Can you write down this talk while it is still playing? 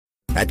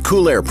At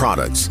Cool Air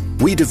Products,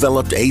 we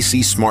developed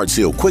AC Smart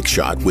Seal Quick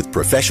Shot with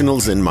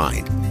professionals in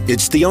mind.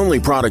 It's the only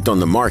product on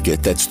the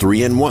market that's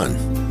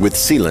 3-in-1, with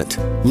sealant,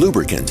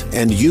 lubricant,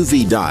 and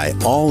UV dye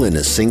all in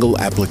a single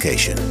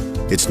application.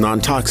 It's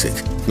non-toxic,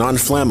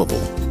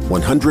 non-flammable,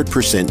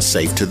 100%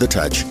 safe to the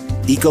touch,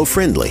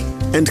 eco-friendly,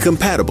 and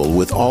compatible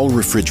with all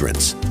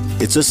refrigerants.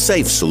 It's a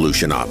safe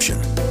solution option,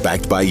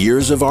 backed by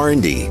years of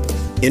R&D,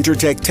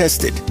 Intertech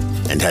tested,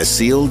 and has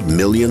sealed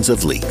millions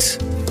of leaks.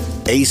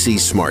 AC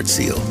Smart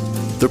Seal,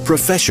 the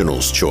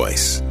professional's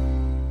choice.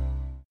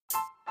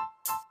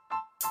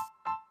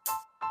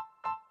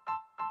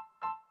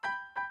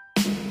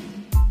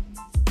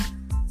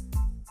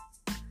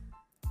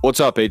 What's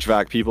up,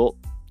 HVAC people?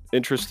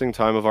 Interesting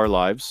time of our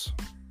lives.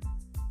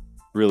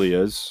 Really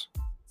is.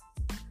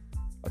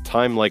 A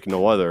time like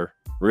no other,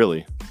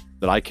 really,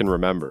 that I can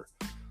remember.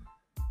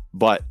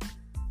 But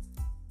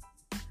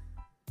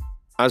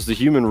as the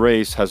human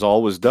race has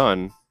always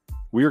done,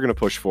 we are going to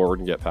push forward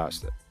and get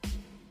past it.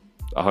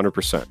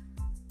 100%.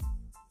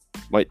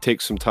 Might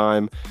take some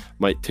time,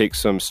 might take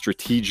some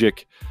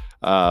strategic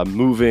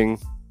moving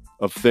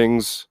of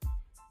things.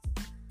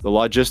 The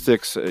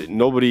logistics,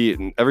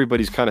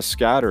 everybody's kind of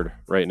scattered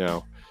right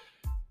now.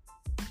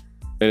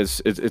 And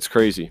it's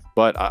crazy.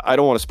 But I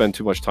don't want to spend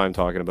too much time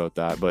talking about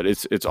that, but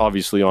it's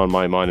obviously on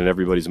my mind and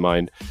everybody's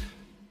mind.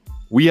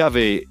 We have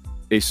a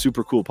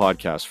super cool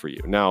podcast for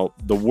you. Now,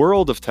 the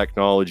world of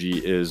technology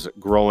is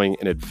growing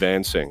and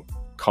advancing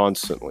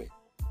constantly.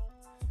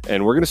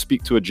 And we're going to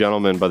speak to a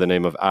gentleman by the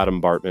name of Adam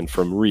Bartman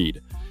from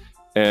Reed.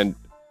 And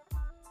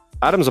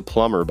Adam's a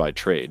plumber by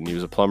trade, and he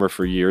was a plumber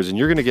for years, and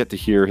you're going to get to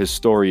hear his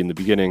story in the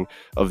beginning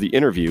of the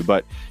interview.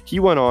 But he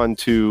went on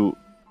to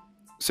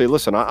say,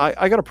 listen,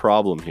 I got a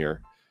problem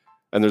here,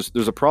 and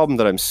there's a problem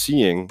that I'm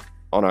seeing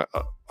on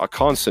a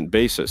constant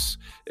basis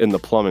in the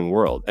plumbing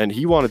world. And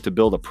he wanted to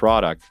build a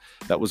product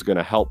that was going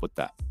to help with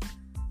that.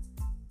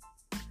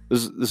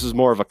 This is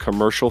more of a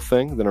commercial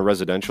thing than a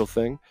residential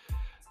thing.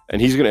 And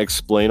he's going to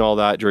explain all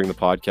that during the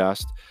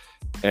podcast.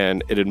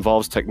 And it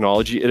involves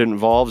technology. It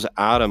involves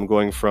Adam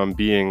going from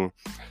being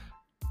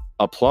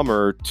a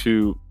plumber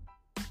to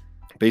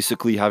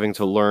basically having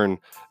to learn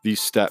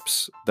these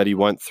steps that he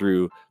went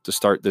through to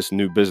start this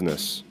new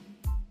business,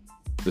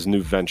 this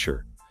new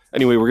venture.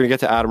 Anyway, we're going to get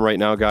to Adam right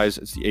now, guys.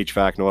 It's the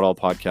HVAC Know It All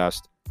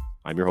podcast.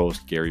 I'm your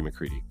host, Gary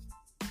McCready.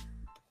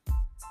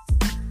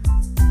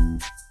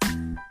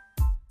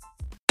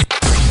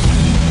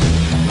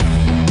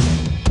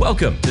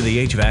 Welcome to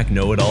the HVAC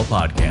Know It All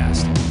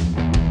podcast.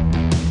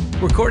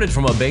 Recorded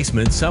from a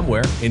basement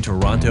somewhere in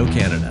Toronto,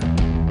 Canada.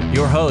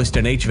 Your host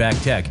and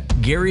HVAC tech,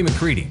 Gary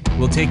McCready,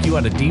 will take you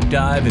on a deep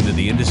dive into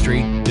the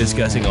industry,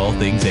 discussing all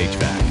things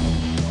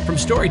HVAC. From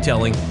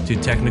storytelling to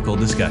technical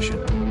discussion.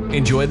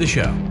 Enjoy the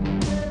show.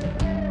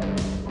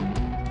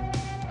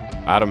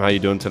 Adam, how you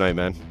doing tonight,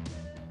 man?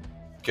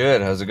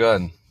 Good. How's it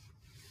going?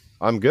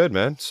 I'm good,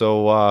 man.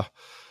 So,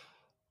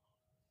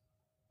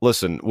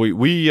 listen,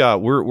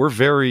 we're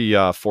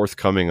very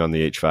forthcoming on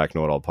the HVAC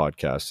Know It All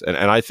podcast, and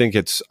I think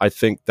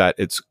that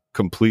it's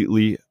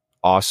completely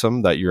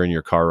awesome that you're in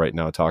your car right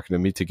now talking to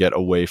me to get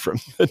away from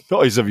the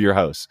noise of your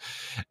house.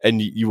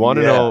 And you want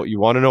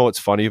to know what's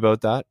funny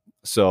about that?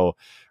 So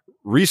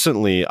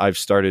recently, I've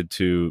started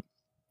to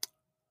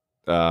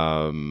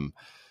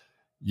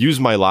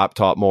use my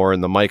laptop more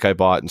and the mic I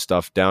bought and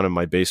stuff down in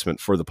my basement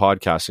for the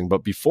podcasting.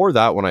 But before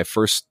that, when I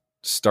first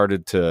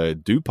started to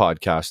do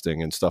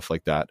podcasting and stuff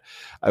like that,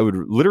 I would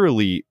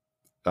literally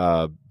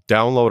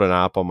download an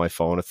app on my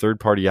phone, a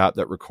third-party app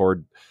that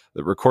recorded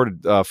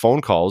phone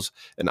calls,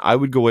 and I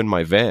would go in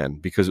my van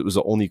because it was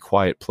the only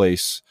quiet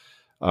place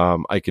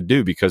I could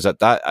do. Because at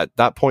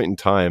that point in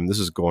time, this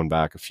is going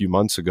back a few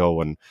months ago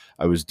when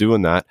I was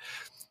doing that,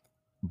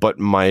 but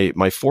my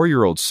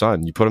 4-year-old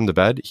son, you put him to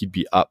bed, he'd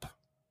be up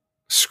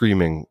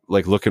screaming,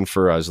 like looking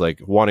for us,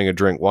 like wanting a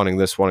drink, wanting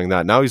this, wanting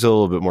that. Now he's a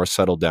little bit more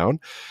settled down.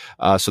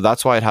 So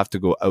that's why I'd have to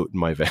go out in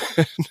my van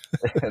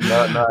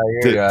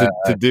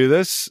to do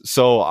this.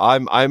 So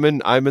I'm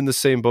in the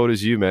same boat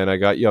as you, man. I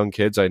got young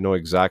kids. I know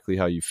exactly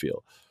how you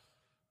feel.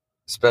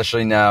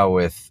 Especially now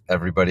with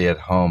everybody at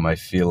home, I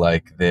feel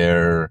like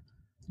they're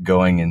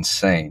going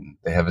insane.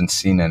 They haven't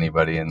seen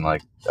anybody in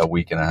like a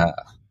week and a half.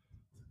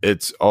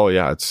 It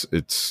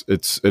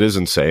is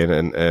insane,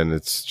 and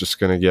it's just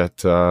gonna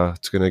get a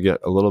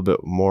little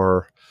bit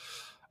more.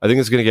 I think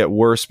it's gonna get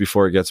worse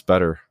before it gets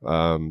better.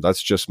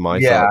 That's just my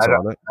thoughts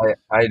on it.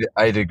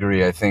 I'd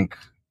agree. I think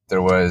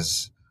there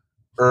was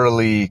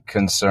early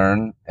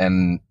concern,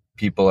 and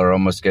people are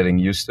almost getting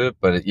used to it.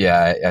 But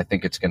I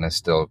think it's gonna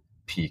still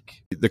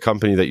peak. The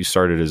company that you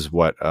started is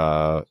what,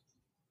 a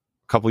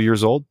couple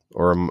years old,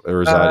 or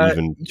is that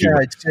even? Yeah,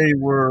 I'd say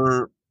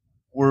we're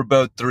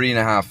about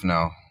 3.5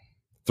 now.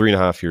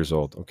 3.5 years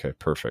old. Okay,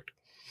 perfect.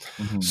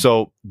 Mm-hmm.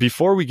 So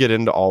before we get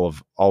into all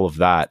of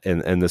that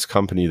and this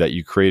company that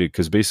you created,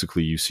 because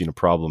basically you've seen a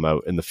problem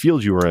out in the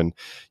field you were in,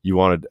 you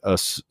wanted a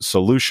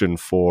solution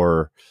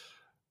for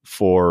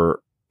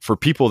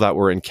people that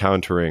were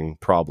encountering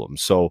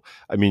problems. So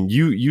I mean,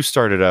 you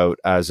started out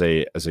as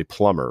a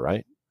plumber,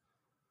 right?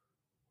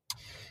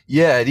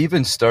 Yeah, it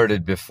even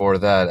started before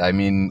that. I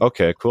mean,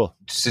 Okay, cool.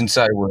 since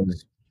I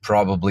was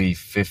probably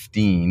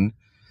 15,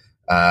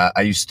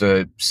 I used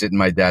to sit in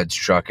my dad's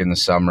truck in the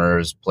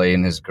summers, play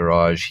in his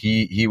garage.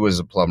 He was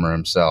a plumber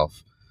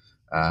himself.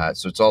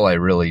 So it's all I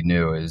really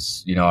knew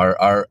is,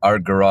 our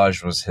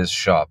garage was his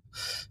shop.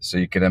 So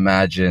you can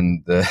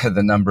imagine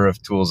the number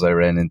of tools I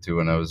ran into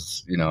when I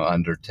was,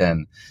 under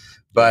 10.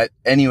 But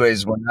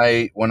anyways,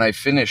 when I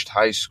finished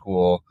high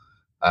school,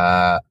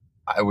 I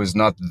was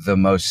not the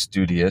most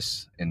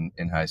studious in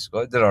high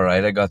school. I did all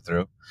right. I got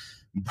through.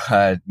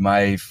 But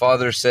my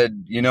father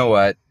said, you know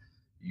what?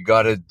 You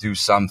got to do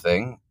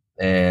something.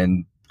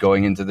 And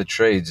going into the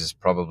trades is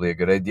probably a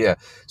good idea.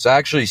 So I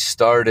actually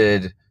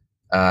started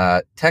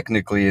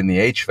technically in the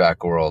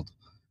HVAC world.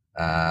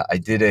 I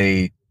did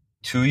a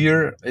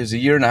 2-year, is a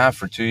year and a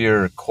half or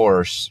 2-year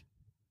course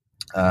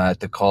at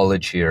the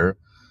college here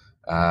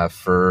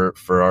for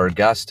our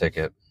gas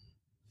ticket.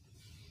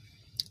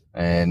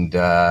 And,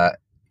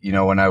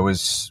 when I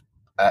was,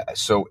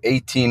 so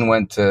 18,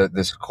 went to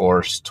this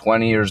course,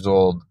 20 years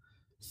old,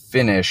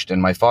 finished.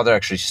 And my father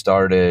actually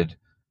started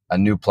a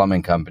new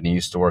plumbing company. He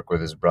used to work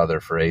with his brother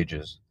for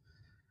ages.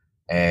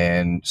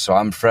 And so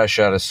I'm fresh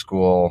out of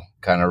school,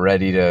 kind of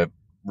ready to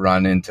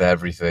run into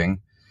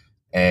everything.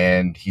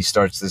 And he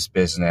starts this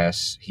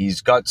business.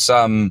 He's got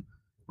some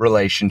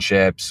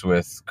relationships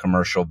with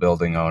commercial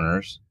building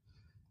owners.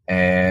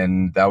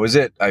 And that was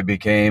it. I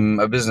became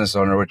a business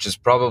owner, which is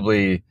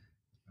probably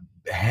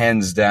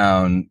hands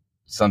down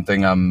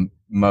something I'm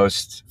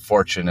most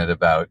fortunate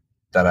about,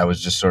 that I was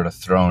just sort of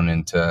thrown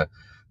into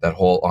that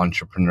whole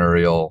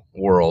entrepreneurial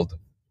world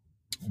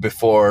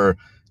before,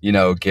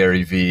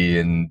 Gary Vee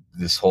and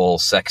this whole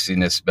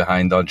sexiness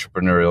behind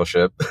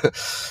entrepreneurship.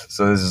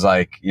 So this is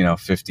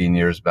 15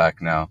 years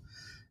back now.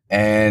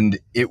 And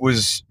it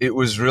was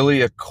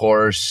really a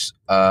course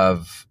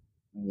of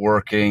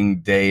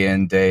working day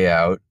in, day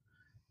out.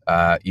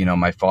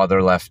 My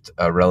father left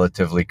a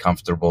relatively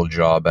comfortable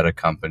job at a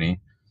company,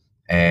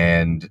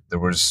 and there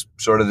was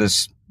sort of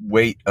this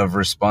weight of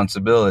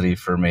responsibility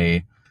for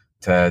me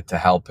to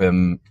help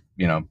him,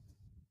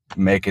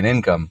 make an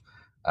income.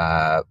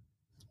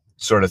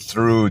 Sort of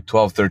through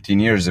 12,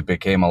 13 years, it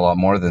became a lot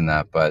more than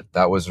that, but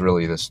that was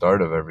really the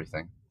start of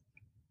everything.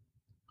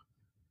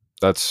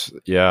 That's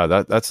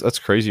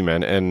crazy,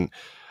 man. And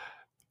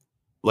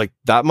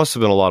that must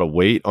have been a lot of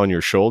weight on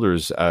your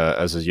shoulders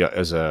as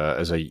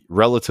a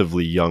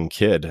relatively young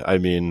kid. I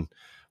mean,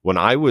 when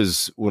I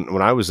was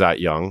that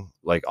young,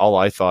 all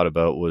I thought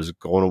about was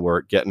going to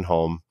work, getting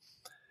home,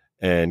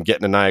 and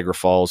getting to Niagara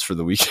Falls for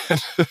the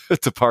weekend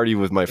to party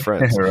with my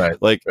friends. Right.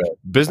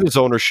 Business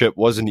ownership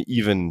wasn't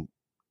even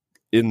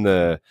in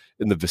the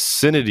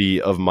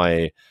vicinity of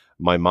my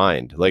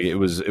mind. It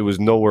was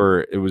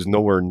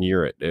nowhere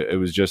near it. It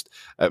was just,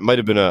 it might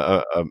have been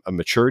a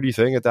maturity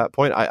thing at that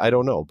point. I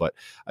don't know, but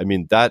I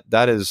mean,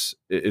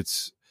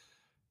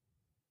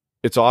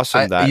 it's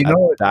awesome that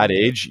at that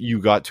age you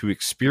got to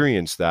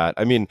experience that.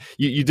 I mean,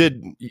 you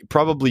had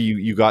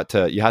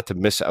to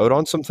miss out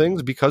on some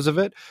things because of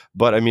it,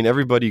 but I mean,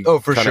 everybody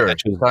for sure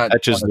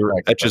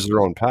etches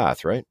their own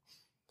path, right?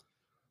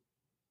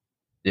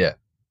 Yeah.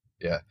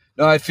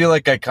 No, I feel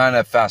like I kind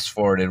of fast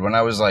forwarded. When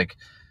I was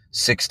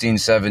 16,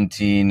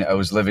 17, I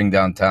was living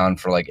downtown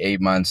for 8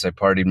 months. I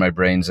partied my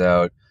brains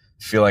out.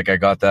 Feel like I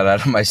got that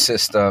out of my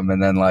system.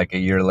 And then a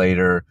year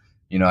later,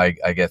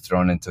 I get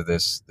thrown into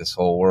this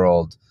whole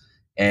world.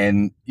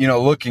 And,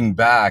 looking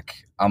back,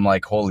 I'm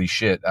like, holy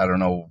shit, I don't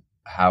know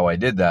how I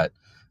did that.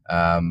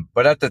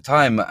 But at the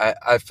time,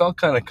 I felt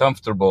kind of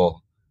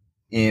comfortable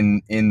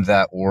in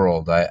that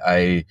world.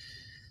 I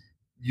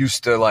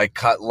used to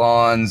cut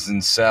lawns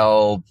and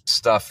sell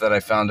stuff that I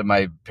found in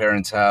my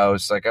parents'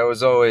 house. I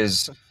was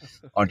always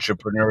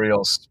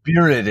entrepreneurial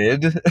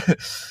spirited,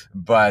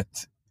 but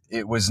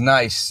it was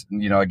nice,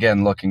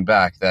 again, looking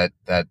back that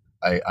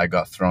I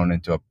got thrown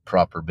into a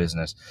proper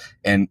business.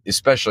 And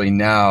especially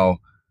now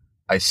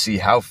I see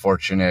how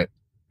fortunate,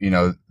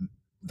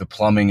 the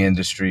plumbing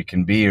industry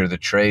can be, or the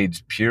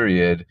trades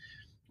period,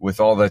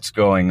 with all that's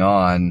going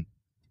on.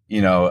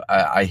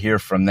 I hear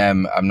from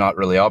them, I'm not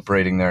really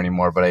operating there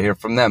anymore, but I hear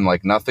from them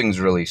nothing's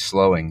really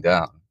slowing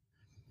down.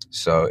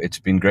 So it's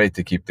been great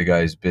to keep the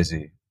guys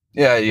busy.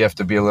 Yeah, you have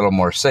to be a little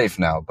more safe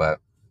now, but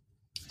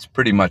it's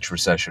pretty much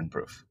recession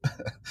proof.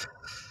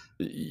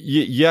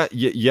 Yes.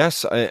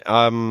 Yes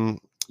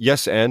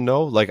and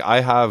no.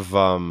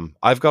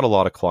 I've got a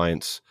lot of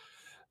clients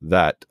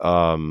that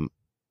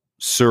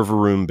server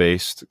room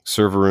based.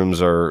 Server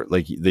rooms are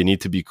they need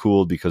to be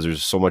cooled because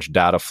there's so much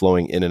data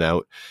flowing in and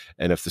out,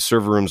 and if the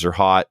server rooms are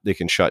hot, they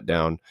can shut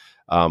down.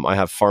 I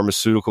have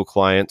pharmaceutical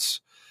clients,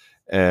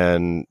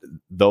 and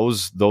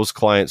those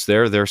clients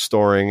they're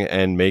storing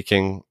and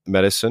making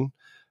medicine.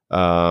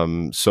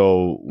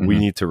 So we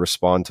need to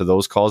respond to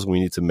those calls.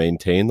 We need to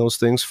maintain those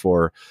things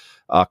for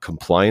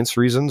compliance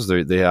reasons.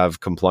 They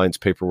have compliance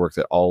paperwork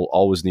that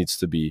always needs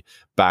to be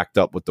backed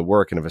up with the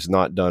work. And if it's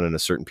not done in a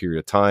certain period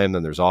of time,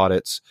 then there's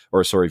audits,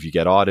 if you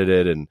get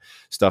audited and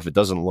stuff, it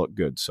doesn't look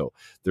good. So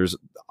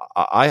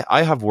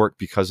I have work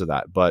because of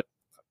that. But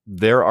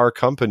there are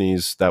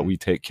companies that we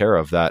take care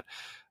of that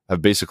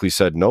have basically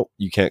said, nope,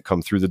 you can't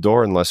come through the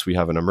door unless we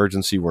have an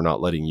emergency. We're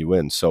not letting you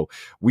in. So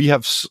we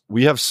have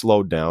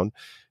slowed down,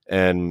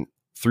 and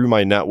through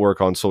my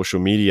network on social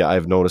media,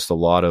 I've noticed a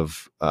lot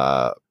of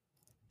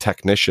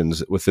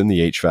technicians within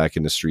the HVAC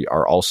industry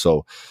are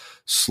also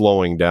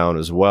slowing down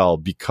as well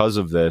because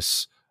of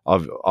this.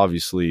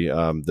 Obviously,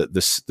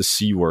 the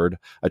C word.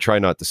 I try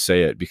not to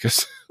say it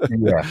because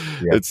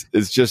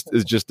it's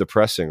just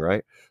depressing,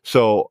 right?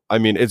 So I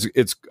mean,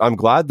 I'm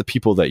glad the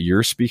people that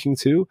you're speaking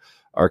to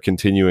are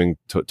continuing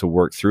to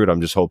work through it.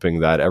 I'm just hoping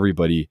that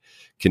everybody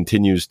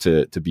continues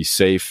to be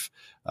safe,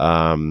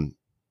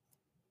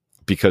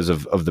 because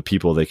of the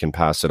people they can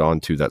pass it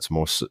on to that's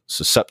most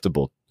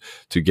susceptible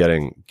to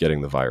getting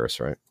the virus,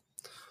 right?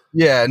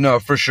 Yeah, no,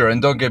 for sure.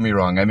 And don't get me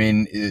wrong. I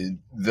mean,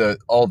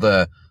 all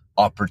the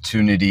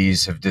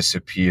opportunities have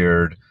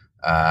disappeared.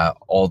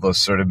 All those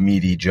sort of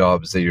meaty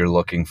jobs that you're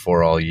looking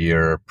for all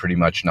year are pretty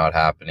much not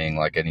happening,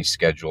 like any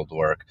scheduled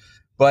work.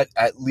 But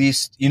at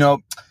least,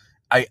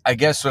 I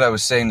guess what I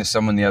was saying to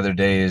someone the other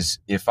day is,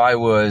 if I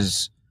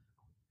was,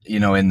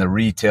 in the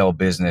retail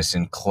business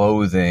in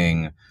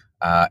clothing,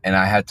 and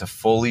I had to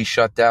fully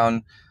shut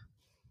down,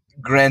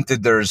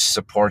 granted there's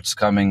supports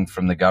coming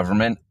from the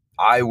government,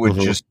 I would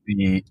just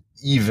be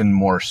even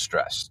more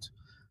stressed.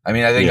 I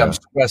mean, I think I'm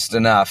stressed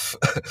enough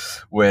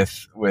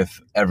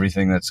with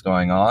everything that's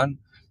going on,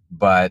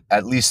 but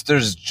at least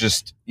there's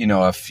just,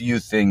 a few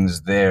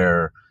things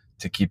there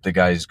to keep the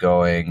guys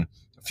going.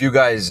 A few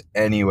guys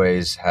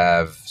anyways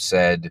have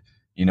said,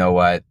 you know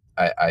what,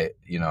 I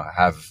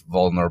have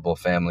vulnerable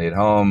family at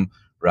home,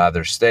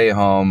 rather stay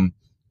home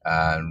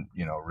and,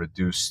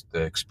 reduce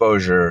the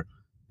exposure.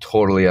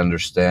 Totally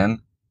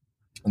understand.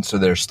 And so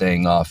they're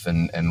staying off,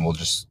 and we'll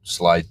just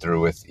slide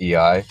through with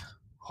EI.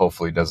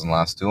 Hopefully it doesn't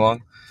last too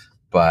long,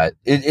 but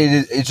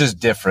it's just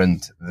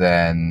different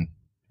than,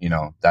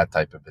 that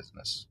type of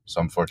business.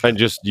 So unfortunately. And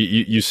just,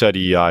 you said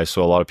EI,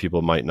 so a lot of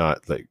people might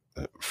not, like,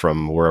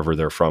 from wherever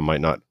they're from,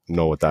 might not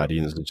know what that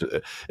is.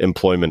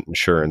 Employment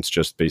insurance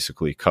just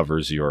basically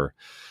covers your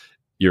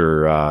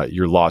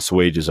lost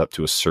wages up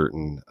to a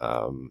certain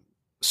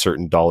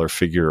dollar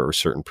figure or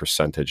certain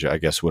percentage, I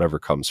guess, whatever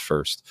comes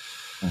first.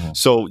 Mm-hmm.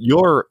 So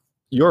your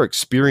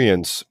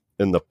experience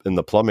in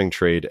the plumbing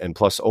trade, and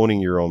plus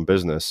owning your own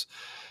business,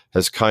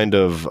 has kind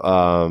of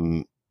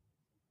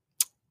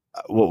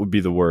what would be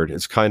the word?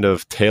 It's kind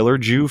of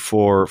tailored you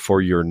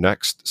for your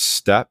next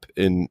step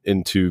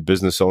into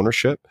business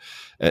ownership,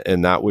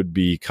 and that would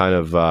be kind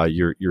of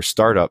your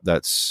startup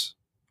that's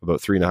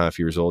about 3.5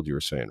 years old. You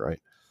were saying, right?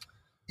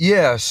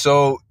 Yeah.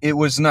 So it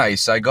was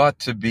nice. I got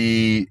to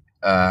be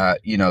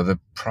the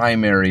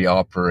primary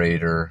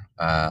operator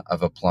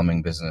of a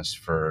plumbing business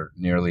for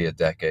nearly a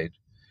decade.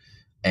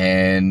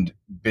 And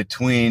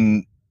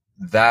between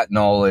that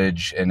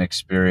knowledge and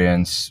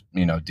experience,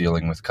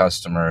 dealing with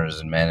customers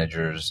and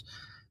managers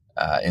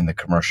in the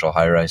commercial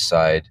high-rise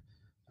side,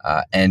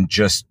 and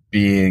just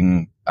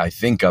being, I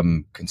think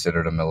I'm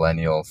considered a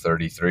millennial,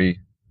 33,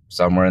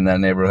 somewhere in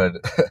that neighborhood.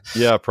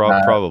 Yeah,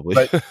 probably.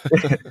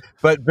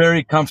 but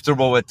very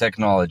comfortable with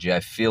technology. I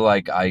feel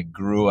like I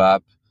grew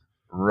up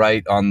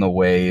right on the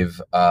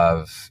wave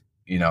of,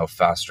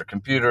 faster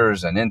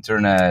computers and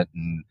internet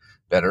and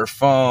better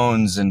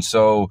phones. And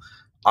so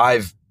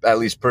I've, at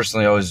least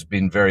personally, always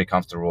been very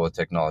comfortable with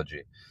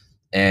technology.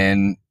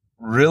 And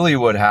really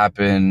what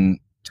happened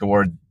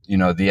toward,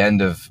 the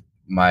end of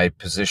my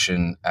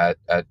position at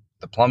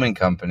the plumbing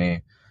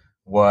company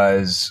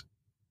was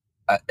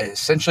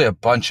essentially a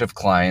bunch of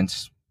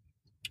clients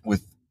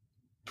with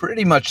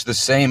pretty much the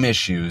same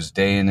issues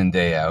day in and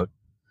day out.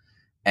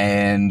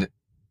 And,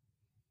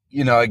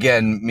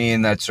 again, me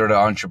in that sort of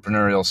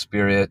entrepreneurial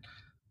spirit,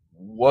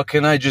 what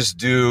can I just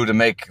do to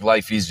make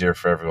life easier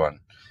for everyone?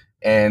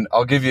 And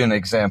I'll give you an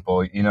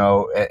example,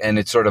 and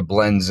it sort of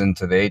blends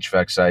into the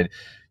HVAC side.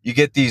 You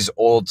get these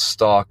old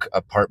stock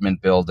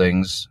apartment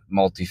buildings,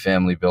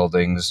 multifamily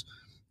buildings,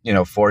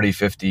 40,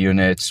 50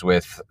 units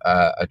with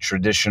a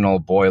traditional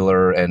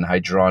boiler and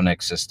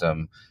hydronic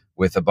system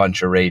with a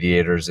bunch of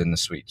radiators in the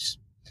suites.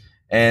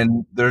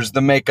 And there's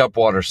the makeup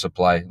water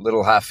supply,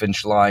 little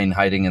 1/2-inch line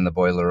hiding in the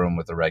boiler room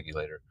with a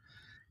regulator.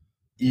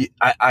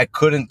 I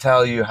couldn't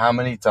tell you how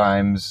many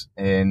times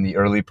in the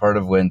early part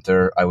of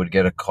winter I would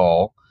get a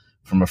call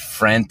from a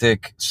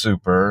frantic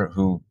super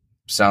who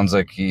sounds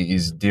like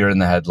he's deer in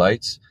the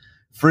headlights,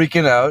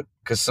 freaking out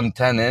because some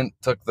tenant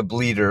took the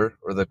bleeder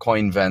or the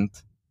coin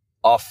vent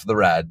off the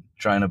rad,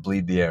 trying to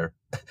bleed the air,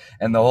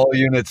 and the whole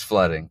unit's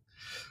flooding.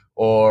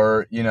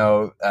 Or,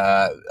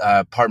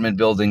 apartment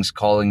buildings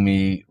calling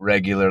me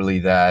regularly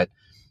that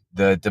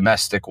the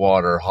domestic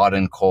water, hot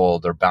and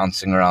cold, are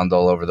bouncing around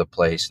all over the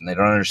place and they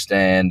don't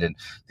understand, and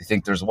they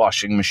think there's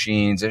washing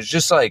machines. It's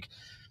just like,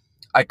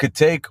 I could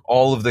take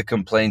all of the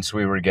complaints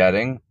we were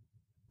getting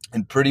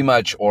and pretty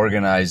much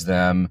organize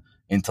them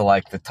into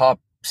like the top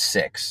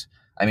 6.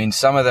 I mean,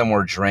 some of them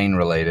were drain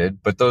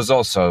related, but those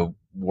also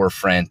were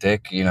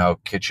frantic,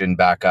 kitchen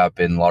backup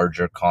in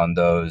larger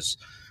condos.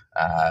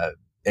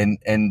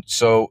 And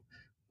so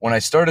when I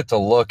started to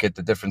look at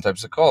the different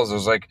types of calls, I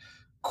was like,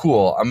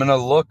 cool, I'm going to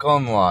look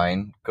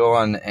online, go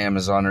on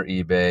Amazon or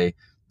eBay.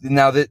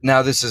 Now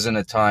this isn't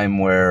a time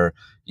where,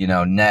 you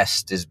know,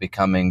 Nest is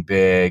becoming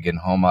big and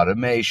home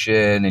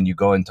automation, and you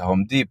go into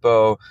Home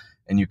Depot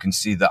and you can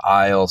see the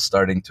aisle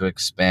starting to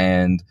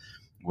expand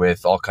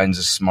with all kinds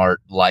of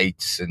smart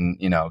lights and,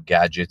 you know,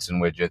 gadgets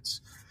and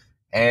widgets.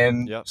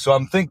 And so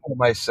I'm thinking to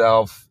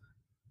myself,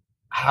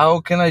 how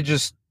can I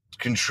just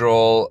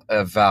control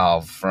a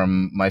valve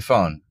from my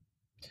phone?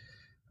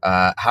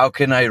 How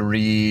can I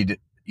read,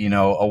 you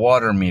know, a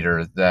water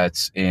meter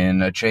that's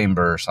in a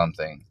chamber or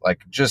something?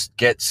 Like, just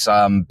get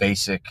some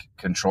basic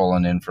control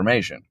and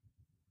information.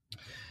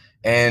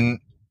 And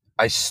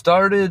I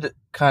started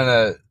kind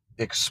of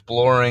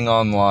exploring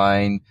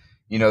online.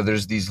 You know,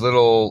 there's these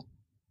little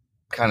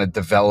kind of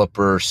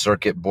developer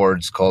circuit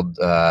boards called,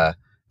 I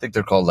think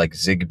they're called like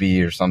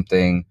Zigbee or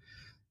something.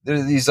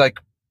 They're these like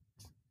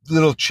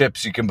little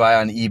chips you can buy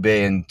on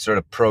eBay and sort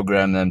of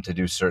program them to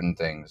do certain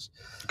things.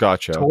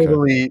 Gotcha.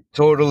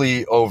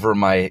 Totally over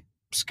my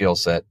skill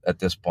set at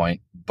this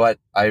point. But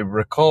I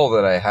recall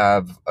that I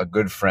have a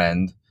good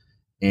friend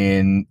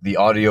in the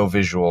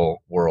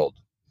audio-visual world.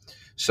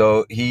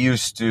 So he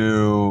used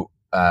to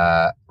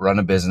run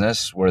a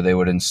business where they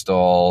would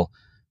install,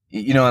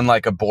 you know, in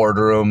like a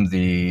boardroom,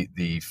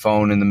 the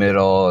phone in the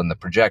middle and the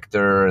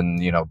projector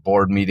and, you know,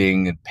 board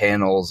meeting and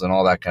panels and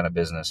all that kind of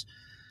business.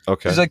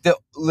 Okay. He's like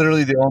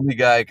literally the only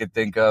guy I could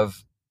think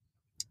of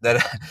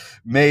that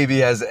maybe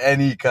has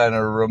any kind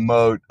of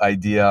remote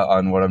idea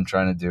on what I'm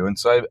trying to do. And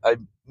so I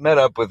met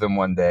up with him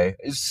one day.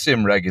 I see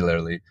him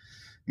regularly.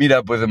 Meet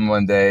up with him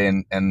one day,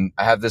 and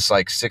I have this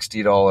like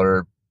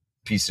 $60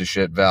 piece of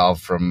shit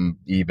valve from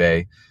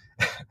eBay.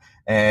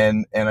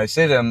 and I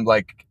say to him,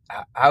 like,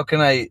 how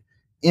can I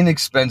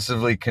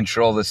inexpensively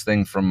control this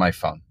thing from my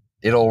phone?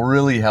 It'll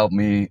really help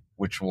me,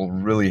 which will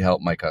really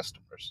help my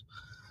customers.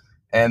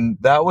 And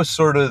that was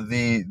sort of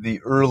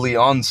the early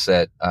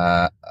onset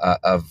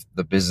of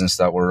the business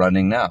that we're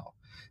running now.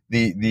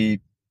 The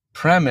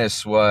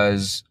premise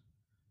was,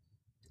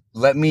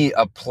 let me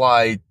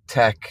apply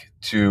tech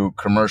to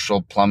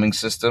commercial plumbing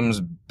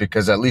systems,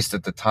 because at least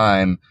at the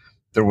time,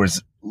 there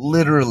was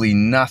literally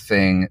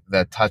nothing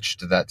that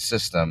touched that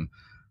system.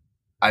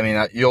 I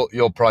mean,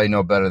 you'll probably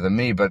know better than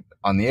me, but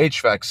on the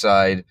HVAC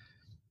side,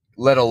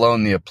 let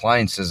alone the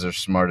appliances are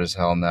smart as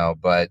hell now,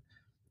 but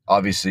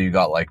obviously you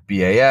got like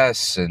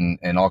BAS and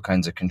all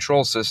kinds of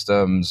control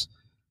systems.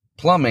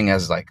 Plumbing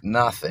has like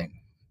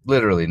nothing,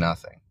 literally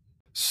nothing.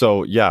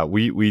 So yeah,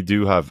 we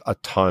do have a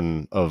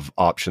ton of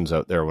options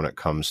out there when it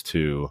comes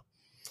to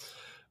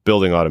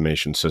building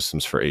automation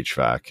systems for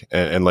HVAC.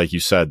 And like you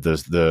said,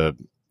 the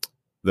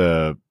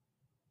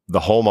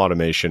home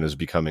automation is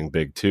becoming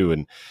big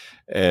too.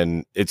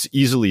 And it's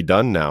easily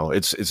done now.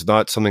 It's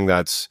not something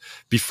that's,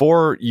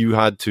 before you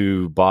had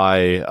to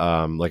buy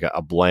like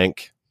a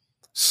blank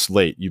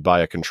slate. You buy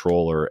a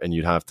controller and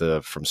you'd have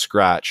to, from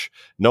scratch,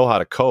 know how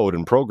to code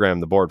and program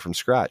the board from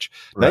scratch.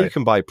 Right. Now you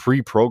can buy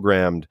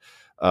pre-programmed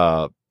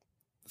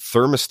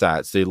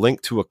thermostats. They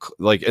link to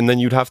and then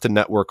you'd have to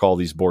network all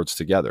these boards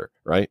together,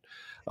 right?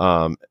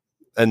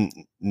 And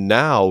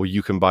now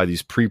you can buy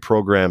these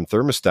pre-programmed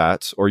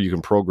thermostats, or you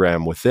can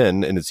program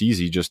within, and it's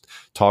easy. Just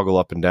toggle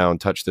up and down,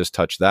 touch this,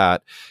 touch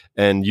that.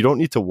 And you don't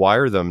need to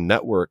wire them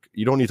network.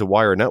 You don't need to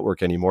wire a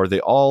network anymore.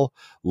 They all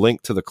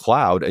link to the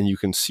cloud, and you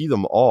can see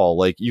them all.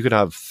 Like, you could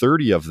have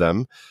 30 of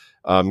them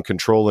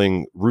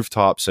controlling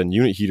rooftops and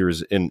unit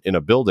heaters in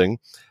a building,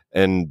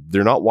 and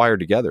they're not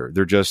wired together.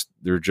 They're just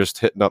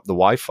hitting up the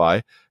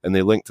Wi-Fi, and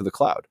they link to the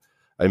cloud.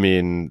 I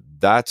mean,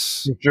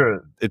 that's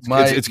sure.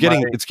 It's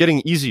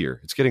getting easier.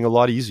 It's getting a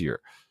lot easier.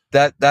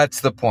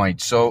 That's the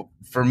point. So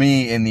for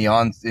me, in the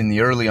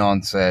early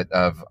onset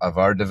of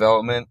our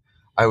development,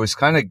 I was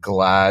kind of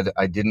glad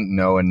I didn't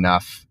know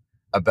enough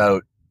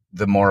about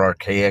the more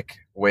archaic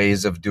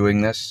ways of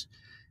doing this,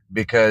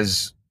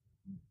 because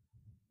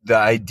the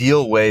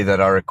ideal way that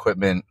our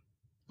equipment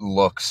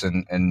looks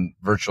and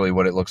virtually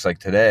what it looks like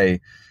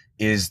today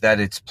is that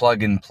it's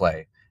plug and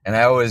play. And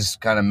I always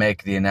kind of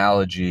make the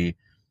analogy,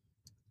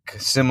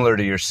 similar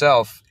to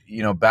yourself,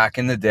 you know, back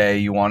in the day,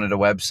 you wanted a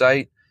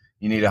website,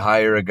 you need to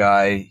hire a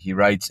guy, he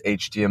writes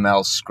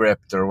HTML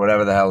script or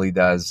whatever the hell he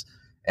does,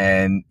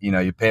 and, you know,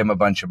 you pay him a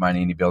bunch of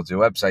money and he builds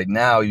your website.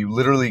 Now you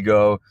literally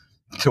go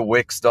to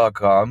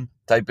Wix.com,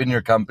 type in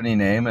your company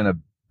name and a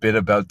bit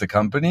about the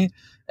company,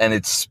 and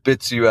it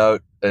spits you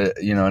out,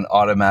 an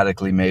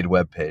automatically made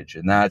web page.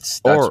 And that's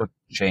what's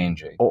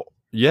changing.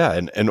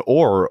 Yeah,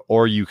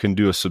 or you can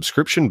do a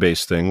subscription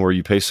based thing where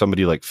you pay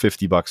somebody like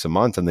 $50 a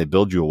month and they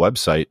build you a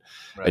website,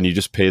 right, and you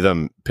just pay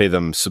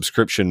them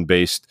subscription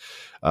based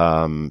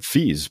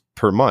fees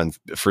per month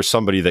for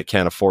somebody that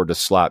can't afford to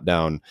slap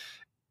down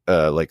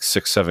like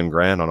 $6-7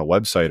 grand on a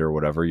website or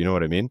whatever. You know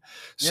what I mean?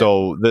 Yeah.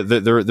 So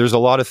there's a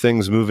lot of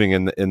things moving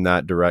in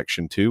that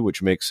direction too,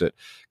 which makes it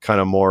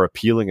kind of more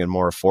appealing and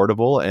more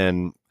affordable,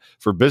 and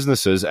for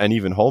businesses and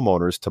even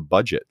homeowners to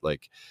budget.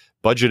 Like,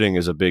 budgeting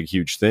is a big,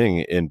 huge thing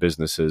in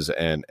businesses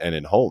and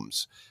in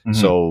homes. Mm-hmm.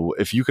 So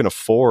if you can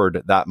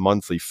afford that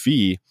monthly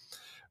fee,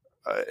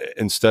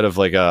 instead of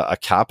like a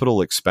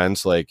capital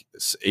expense, like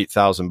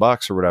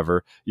 $8,000 or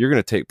whatever, you're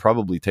going to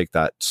probably take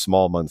that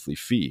small monthly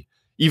fee,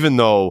 even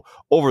though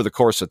over the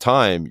course of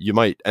time, you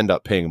might end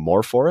up paying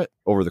more for it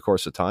over the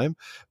course of time,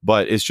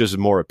 but it's just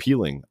more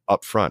appealing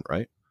up front,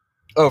 right?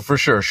 Oh, for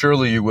sure.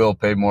 Surely you will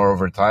pay more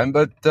over time,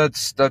 but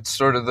that's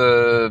sort of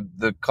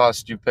the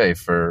cost you pay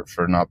for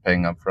not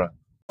paying up front.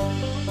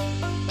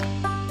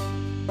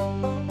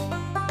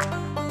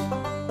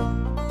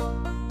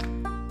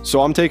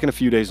 So I'm taking a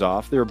few days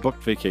off. They're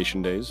booked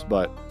vacation days,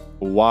 but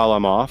while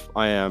I'm off,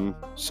 I am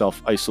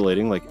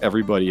self-isolating like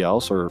everybody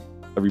else, or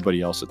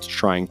everybody else that's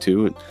trying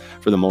to,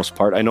 for the most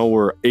part. I know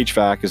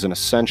HVAC is an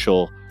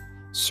essential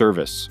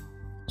service.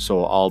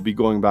 So I'll be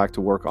going back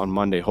to work on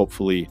Monday,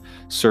 hopefully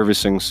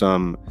servicing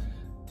some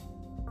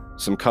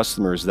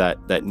customers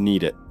that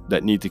need it,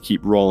 that need to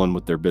keep rolling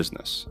with their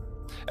business.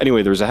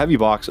 Anyway, there's a heavy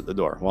box at the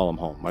door while I'm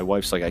home. My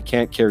wife's like, I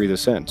can't carry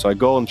this in. So I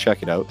go and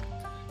check it out.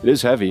 It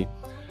is heavy.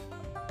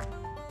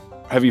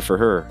 Heavy for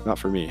her, not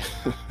for me.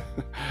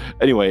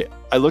 Anyway,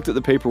 I looked at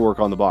the paperwork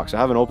on the box. I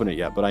haven't opened it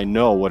yet, but I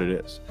know what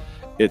it is.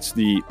 It's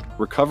the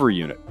recovery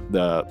unit,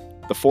 the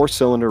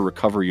 4-cylinder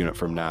recovery unit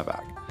from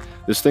Navac.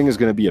 This thing is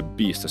going to be a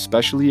beast,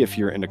 especially if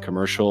you're in a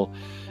commercial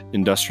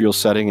industrial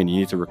setting and you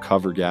need to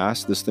recover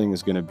gas. This thing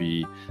is going to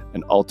be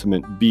an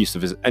ultimate beast.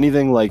 If it's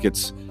anything like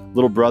its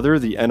little brother,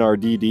 the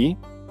NRDD,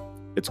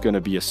 it's going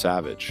to be a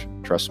savage.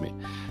 Trust me.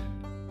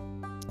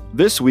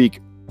 This week,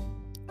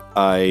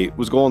 I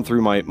was going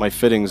through my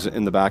fittings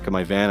in the back of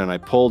my van, and I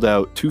pulled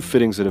out 2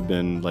 fittings that have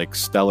been like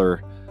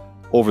stellar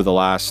over the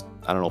last,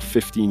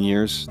 15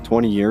 years,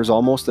 20 years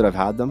almost that I've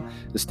had them.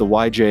 It's the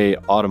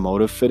YJ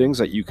Automotive fittings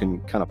that you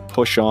can kind of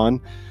push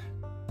on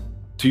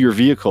to your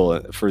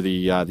vehicle for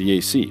the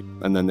AC.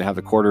 And then they have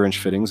the 1/4-inch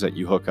fittings that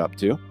you hook up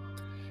to.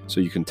 So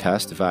you can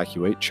test,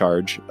 evacuate,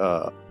 charge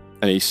an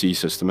AC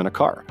system in a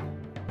car.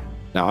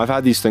 Now, I've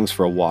had these things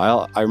for a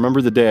while. I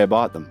remember the day I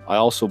bought them. I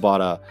also bought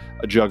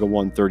a jug of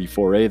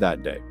 134A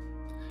that day.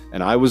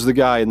 And I was the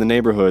guy in the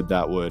neighborhood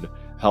that would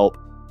help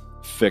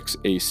fix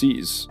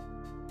ACs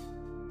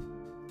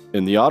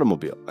in the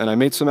automobile. And I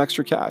made some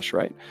extra cash,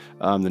 right?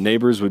 The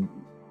neighbors would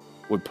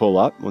pull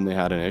up when they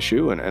had an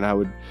issue, and I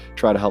would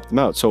try to help them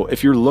out. So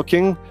if you're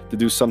looking to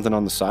do something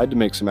on the side to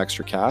make some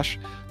extra cash,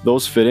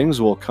 those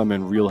fittings will come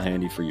in real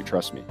handy for you,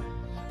 trust me.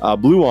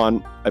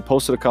 Blue-On, I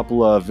posted a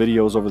couple of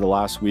videos over the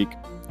last week,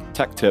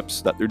 tech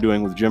tips that they're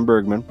doing with Jim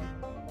Bergman,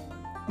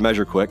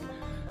 Measure Quick.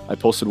 I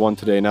posted one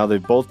today. Now,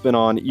 they've both been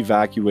on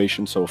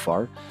evacuation so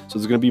far, so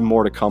there's going to be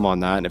more to come on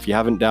that. And if you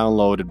haven't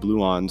downloaded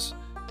Blue-On's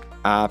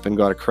app and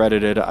got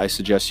accredited, I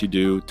suggest you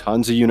do.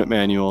 Tons of unit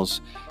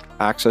manuals,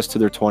 access to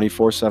their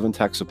 24/7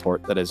 tech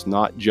support that is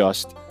not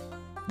just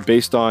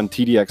based on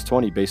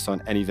TDX20, based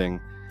on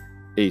anything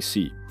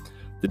AC.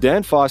 The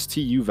Danfoss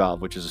TU valve,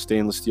 which is a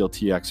stainless steel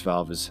TX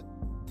valve, is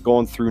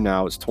going through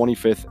now its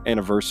 25th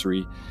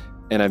anniversary.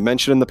 And I've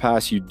mentioned in the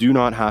past, you do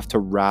not have to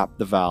wrap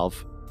the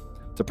valve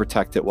to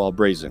protect it while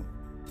brazing.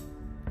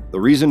 The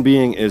reason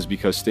being is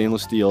because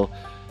stainless steel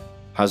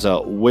has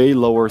a way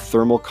lower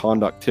thermal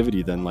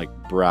conductivity than like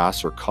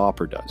brass or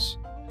copper does.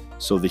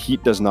 So the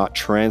heat does not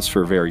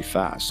transfer very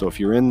fast. So if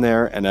you're in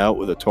there and out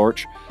with a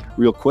torch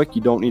real quick,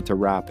 you don't need to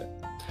wrap it.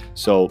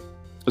 So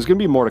there's going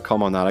to be more to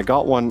come on that. I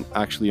got one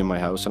actually in my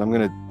house, and I'm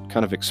going to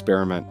kind of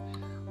experiment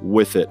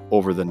with it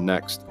over the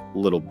next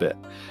little bit.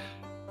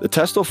 The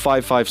Testo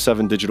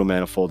 557 digital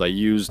manifold I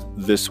used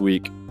this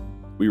week.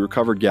 We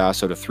recovered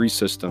gas out of 3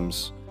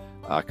 systems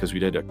because we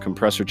did a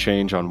compressor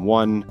change on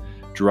one,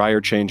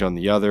 dryer change on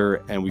the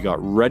other, and we got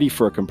ready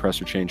for a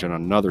compressor change on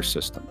another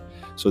system.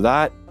 So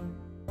that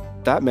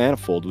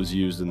manifold was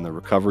used in the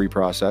recovery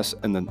process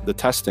and then the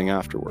testing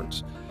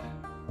afterwards.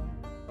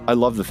 I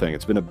love the thing.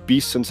 It's been a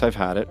beast since I've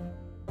had it.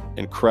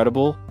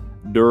 Incredible,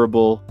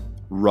 durable,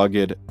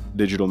 rugged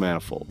digital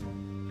manifold.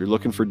 If you're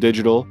looking for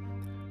digital,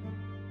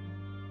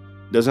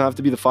 it doesn't have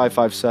to be the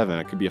 557.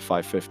 It could be a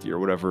 550 or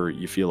whatever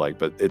you feel like,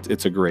 but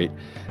it's a great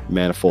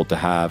manifold to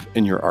have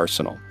in your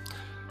arsenal.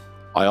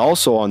 I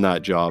also, on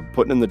that job,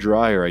 putting in the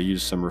dryer, I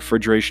used some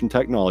Refrigeration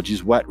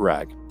Technologies wet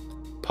rag.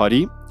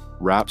 Putty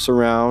wraps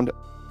around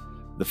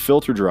the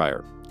filter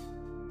dryer.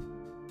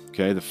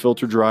 Okay, the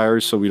filter dryer,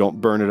 so we don't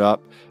burn it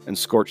up and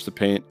scorch the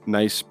paint.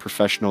 Nice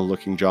professional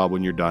looking job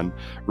when you're done.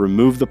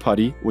 Remove the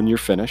putty when you're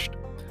finished,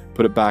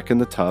 put it back in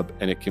the tub,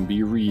 and it can be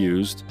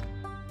reused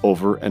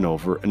over and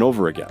over and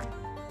over again.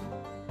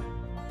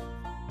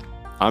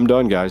 I'm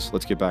done, guys.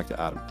 Let's get back to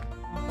Adam.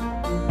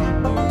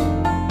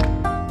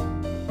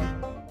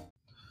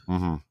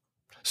 Mm-hmm.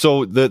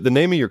 So the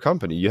name of your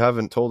company, you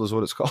haven't told us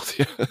what it's called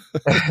yet.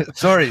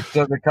 Sorry.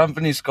 So the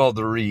company's called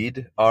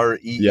Reed,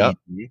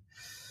 R-E-E-D.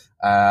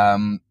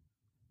 Yeah.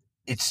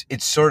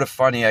 It's sort of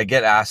funny. I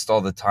get asked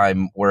all the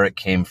time where it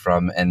came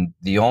from. And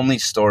the only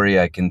story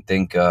I can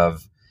think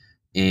of,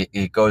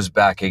 it goes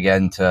back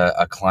again to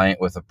a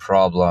client with a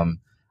problem.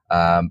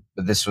 But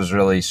this was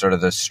really sort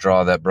of the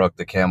straw that broke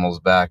the camel's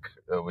back,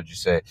 would you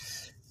say?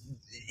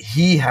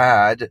 He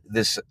had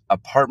this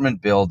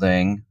apartment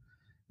building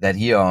that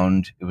he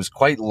owned. It was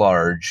quite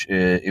large.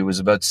 It was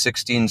about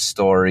 16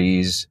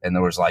 stories, and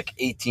there was like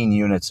 18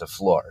 units of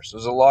floor. So it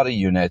was a lot of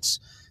units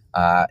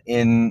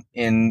in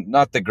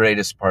not the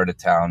greatest part of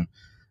town.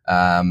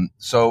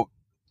 So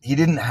he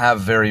didn't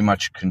have very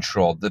much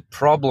control. The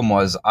problem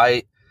was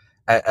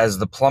as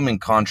the plumbing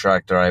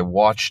contractor, I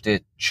watched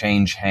it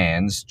change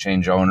hands,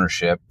 change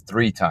ownership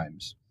 3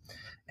 times.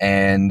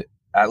 And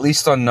at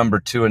least on number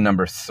 2 and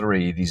number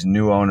 3, these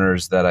new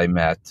owners that I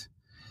met,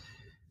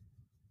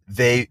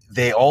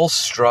 they all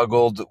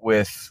struggled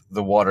with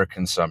the water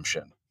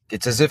consumption.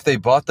 It's as if they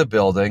bought the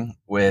building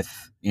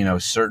with,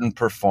 certain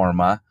pro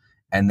forma,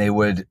 and they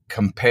would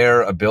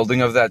compare a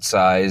building of that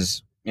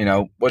size,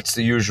 what's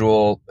the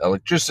usual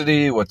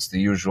electricity, what's the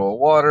usual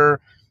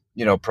water,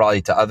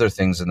 probably to other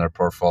things in their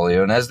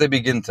portfolio. And as they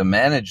begin to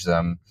manage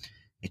them,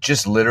 it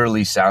just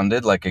literally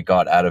sounded like it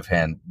got out of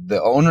hand.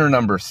 The owner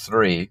number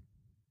 3,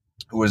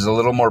 who was a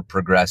little more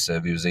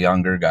progressive, he was a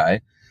younger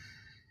guy,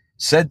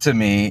 said to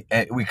me,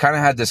 and we kind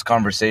of had this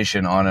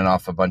conversation on and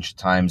off a bunch of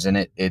times, and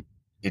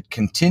it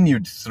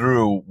continued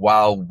through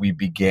while we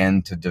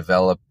began to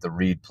develop the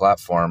Reed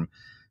platform.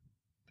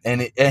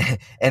 And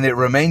it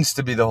remains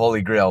to be the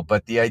holy grail.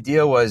 But the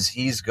idea was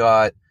he's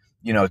got,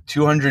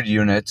 200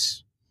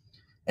 units,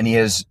 and he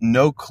has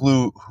no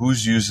clue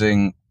who's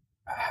using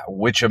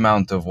which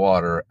amount of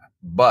water,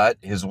 but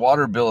his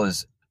water bill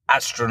is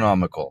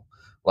astronomical,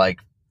 like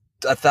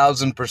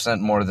 1,000%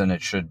 more than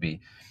it should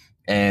be.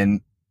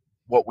 And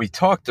what we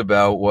talked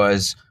about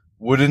was,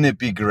 wouldn't it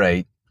be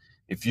great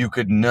if you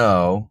could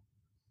know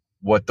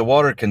what the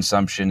water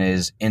consumption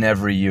is in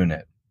every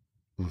unit?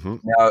 Mm-hmm.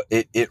 Now,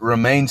 it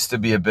remains to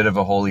be a bit of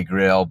a holy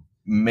grail,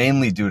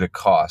 mainly due to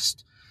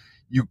cost.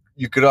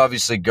 You could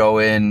obviously go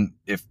in,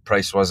 if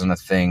price wasn't a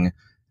thing,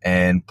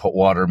 and put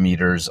water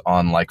meters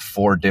on like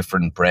 4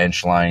 different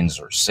branch lines,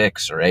 or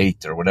 6 or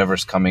 8 or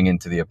whatever's coming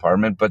into the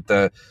apartment, but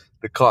the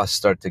costs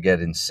start to get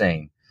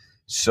insane.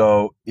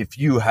 So if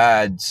you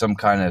had some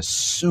kind of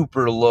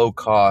super low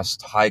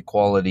cost, high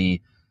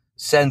quality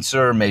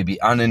sensor, maybe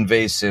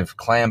uninvasive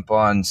clamp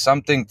on,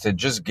 something to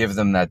just give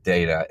them that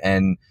data.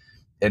 And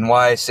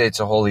why I say it's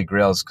a holy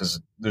grail is because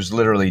there's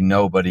literally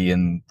nobody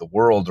in the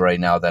world right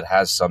now that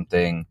has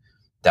something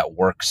that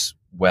works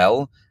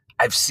well.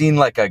 I've seen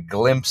like a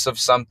glimpse of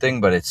something,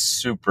 but it's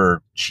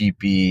super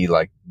cheapy,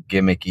 like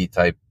gimmicky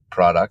type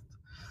product.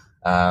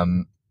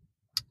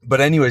 But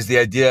anyways, the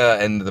idea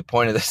and the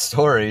point of the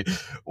story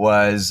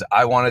was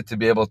I wanted to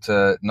be able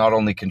to not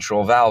only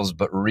control valves,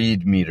 but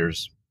read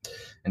meters.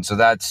 And so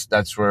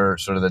that's where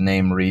sort of the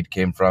name Reed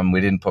came from.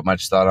 We didn't put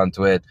much thought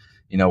onto it.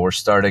 We're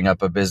starting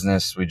up a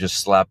business. We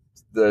just slapped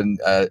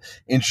the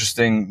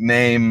interesting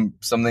name,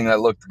 something that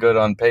looked good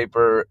on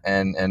paper,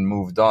 and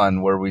moved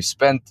on. Where we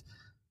spent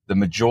the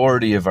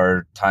majority of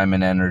our time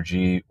and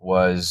energy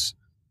was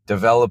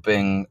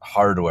developing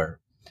hardware.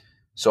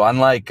 So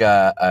unlike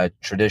a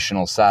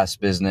traditional SaaS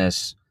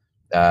business,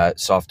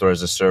 software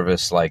as a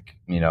service, like,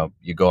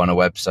 you go on a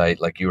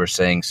website, like you were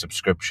saying,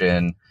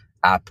 subscription,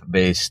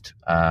 app-based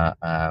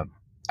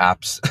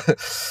apps,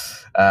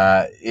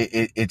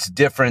 it's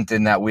different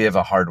in that we have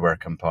a hardware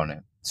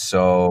component.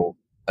 So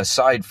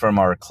aside from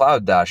our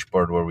cloud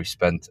dashboard, where we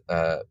spent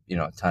a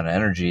ton of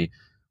energy,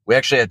 we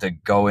actually had to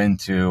go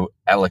into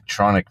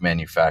electronic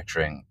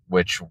manufacturing,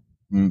 which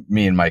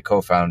me and my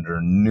co-founder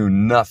knew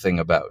nothing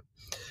about.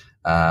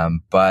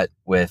 But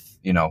with,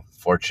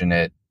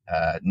 fortunate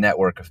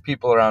network of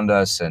people around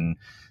us and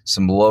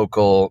some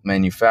local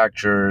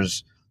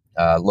manufacturers,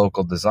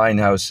 local design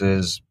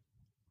houses,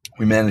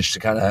 we managed to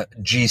kind of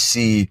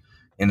GC,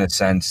 in a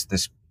sense,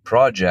 this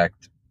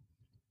project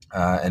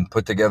and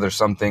put together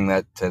something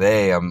that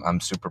today I'm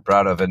super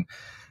proud of. And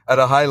at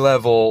a high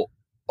level,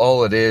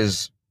 all it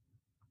is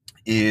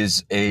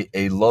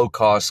a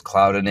low-cost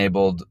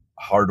cloud-enabled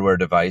hardware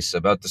device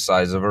about the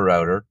size of a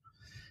router.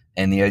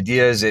 And the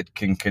idea is it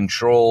can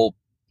control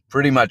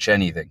pretty much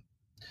anything.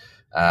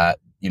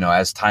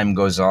 As time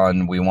goes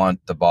on, we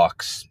want the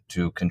box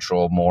to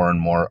control more and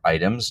more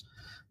items,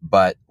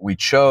 but we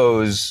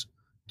chose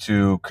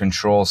to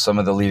control some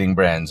of the leading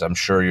brands. I'm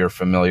sure you're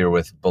familiar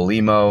with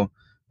Belimo,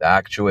 the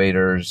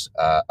actuators.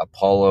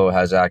 Apollo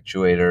has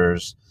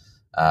actuators.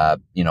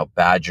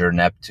 Badger,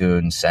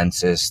 Neptune,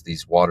 Sensus,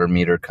 these water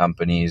meter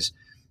companies.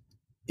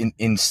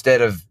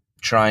 Instead of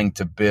trying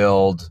to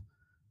build,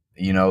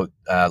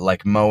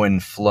 like Moen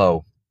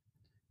Flow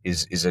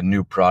is a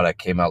new product,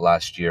 came out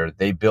last year.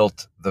 They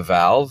built the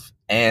valve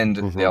and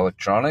the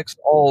electronics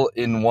all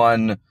in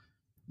one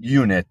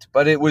unit,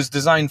 but it was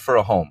designed for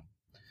a home.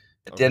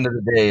 At the end of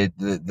the day,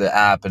 the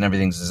app and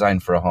everything's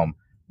designed for a home.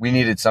 We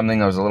needed something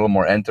that was a little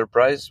more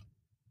enterprise,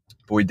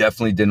 but we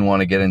definitely didn't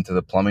want to get into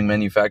the plumbing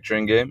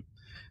manufacturing game.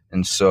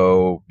 And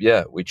so,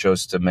 we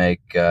chose to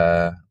make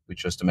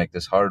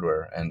this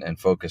hardware and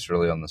focus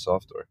really on the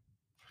software.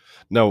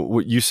 Now,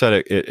 you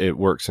said it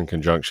works in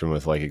conjunction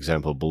with, like,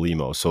 example,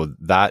 Belimo. So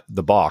that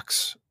the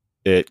box,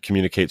 it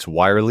communicates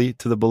wirely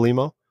to the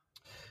Belimo?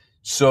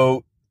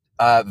 So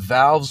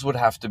valves would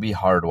have to be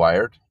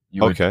hardwired.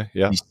 You would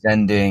be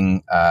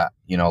sending,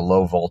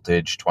 low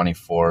voltage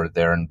 24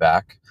 there and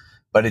back.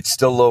 but it's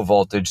still low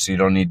voltage, so you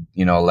don't need,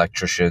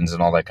 electricians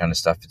and all that kind of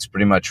stuff. It's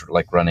pretty much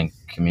like running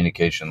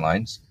communication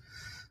lines.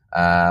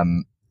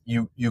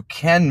 You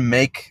can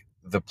make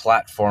the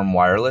platform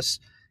wireless.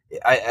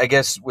 I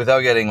guess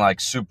without getting like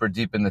super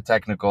deep in the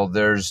technical,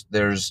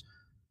 there's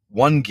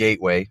one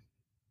gateway.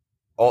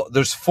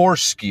 There's 4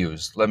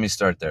 SKUs. Let me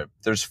start there.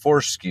 There's 4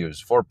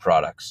 SKUs, 4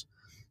 products.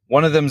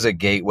 One of them is a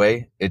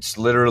gateway. It's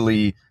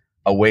literally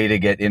a way to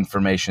get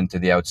information to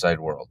the outside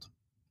world,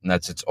 and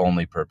that's its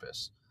only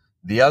purpose.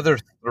 The other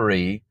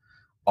 3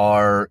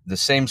 are the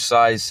same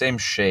size, same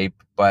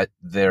shape, but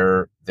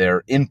their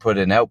input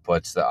and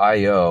outputs, the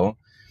I/O,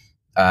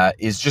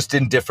 is just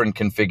in different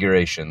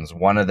configurations.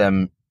 One of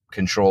them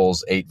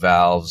controls 8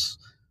 valves.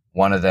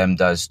 One of them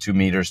does 2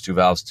 meters, 2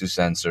 valves, 2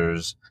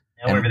 sensors.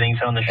 And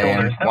everything's on the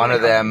shoulders. And one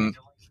of them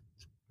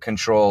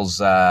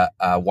controls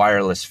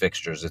wireless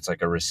fixtures. It's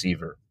like a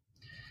receiver.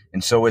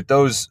 And so with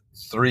those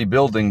 3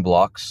 building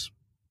blocks,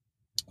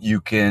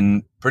 you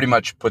can pretty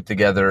much put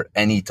together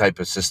any type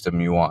of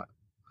system you want.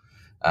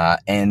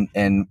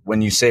 And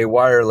when you say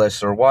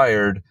wireless or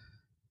wired,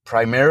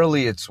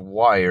 primarily it's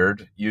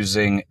wired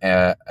using,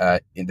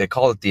 they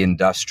call it the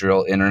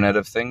industrial Internet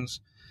of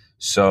Things.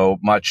 So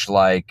much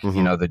like,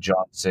 the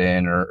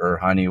Johnson or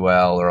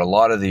Honeywell, or a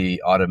lot of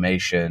the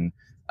automation,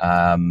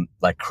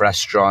 like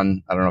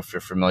Crestron, I don't know if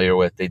you're familiar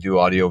with, they do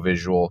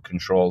audio-visual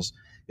controls.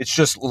 It's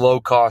just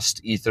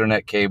low-cost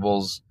Ethernet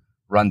cables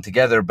run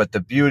together, but the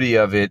beauty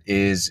of it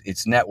is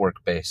it's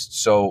network-based.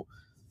 So,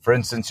 for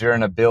instance, you're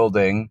in a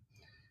building,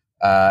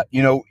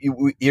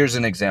 here's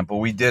an example.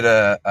 We did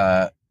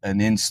an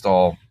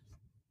install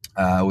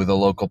with a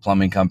local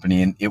plumbing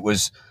company, and it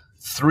was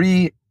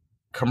 3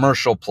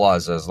 commercial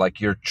plazas, like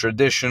your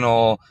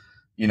traditional,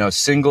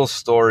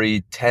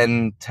 single-story,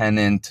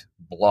 10-tenant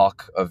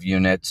block of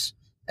units,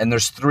 and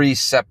there's 3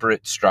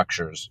 separate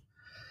structures.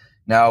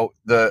 Now,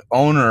 the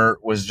owner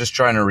was just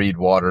trying to read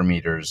water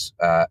meters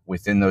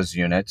within those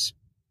units,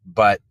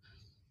 but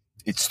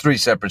it's 3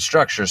 separate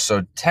structures,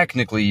 so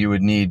technically you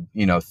would need,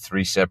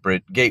 3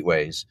 separate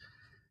gateways.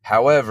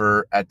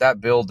 However, at that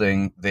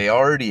building, they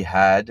already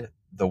had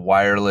the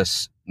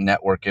wireless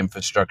network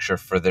infrastructure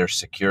for their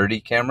security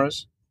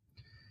cameras.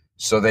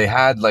 So they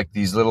had like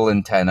these little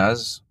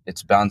antennas,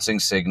 it's bouncing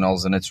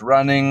signals, and it's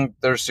running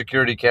their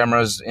security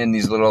cameras in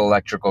these little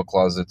electrical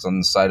closets on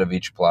the side of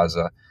each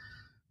plaza.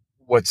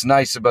 What's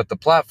nice about the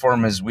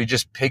platform is we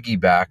just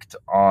piggybacked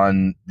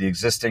on the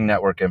existing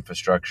network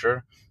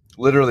infrastructure,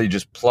 literally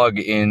just plug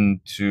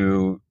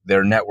into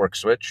their network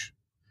switch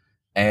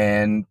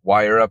and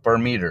wire up our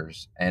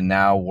meters. And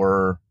now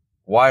we're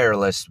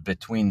wireless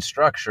between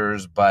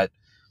structures, but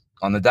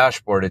on the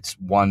dashboard, it's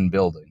one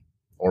building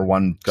or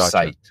one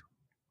site.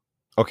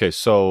 Okay,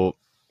 so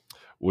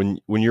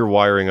when you're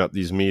wiring up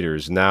these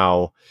meters,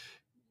 now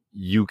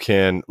you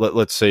can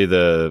let's say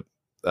there's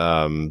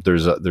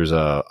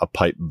a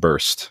pipe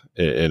burst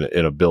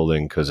in a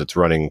building because it's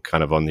running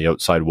kind of on the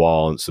outside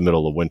wall and it's the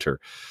middle of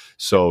winter.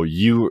 So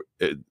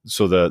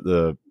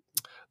the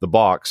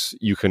box,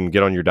 you can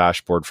get on your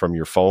dashboard from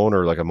your phone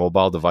or like a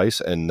mobile device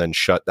and then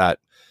shut that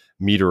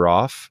meter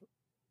off.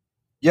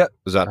 Yep.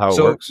 Is that how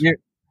it works?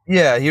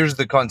 Yeah, here's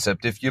the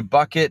concept. If you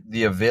bucket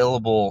the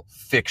available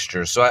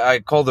fixtures, so I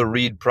call the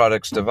Reed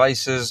products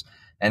devices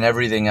and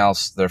everything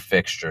else their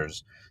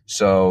fixtures.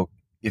 So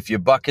if you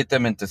bucket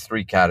them into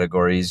 3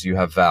 categories, you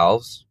have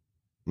valves,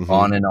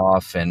 on and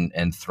off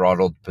and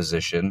throttled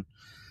position.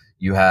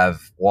 You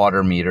have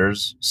water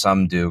meters.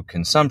 Some do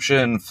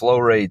consumption, flow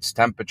rates,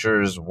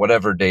 temperatures,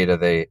 whatever data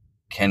they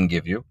can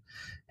give you.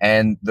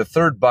 And the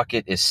third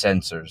bucket is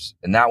sensors,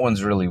 and that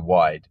one's really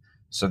wide.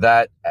 So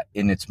that,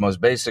 in its most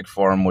basic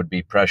form, would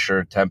be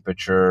pressure,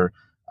 temperature,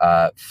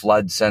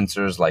 flood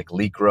sensors like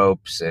leak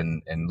ropes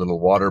and little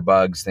water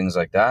bugs, things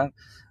like that.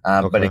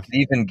 But it can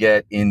even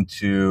get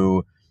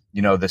into,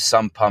 the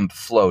sump pump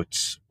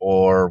floats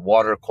or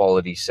water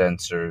quality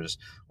sensors.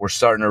 We're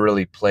starting to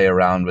really play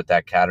around with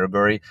that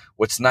category.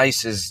 What's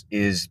nice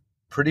is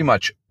pretty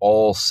much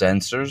all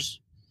sensors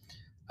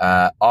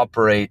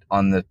operate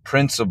on the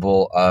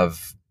principle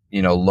of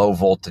low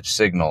voltage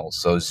signals,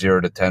 so 0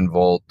 to 10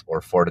 volt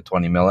or 4 to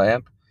 20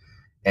 milliamp.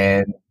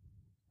 And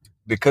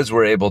because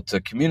we're able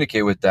to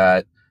communicate with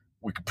that,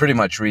 we could pretty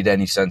much read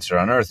any sensor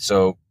on Earth.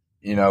 So,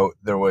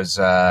 there was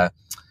a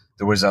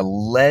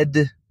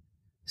lead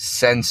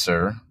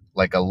sensor,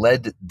 like a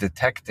lead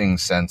detecting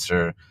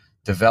sensor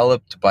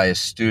developed by a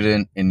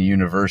student in the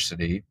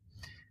university.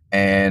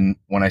 And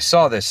when I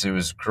saw this, it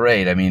was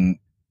great. I mean,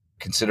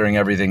 considering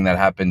everything that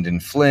happened in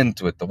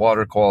Flint with the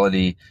water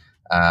quality,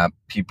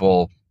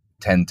 people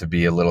tend to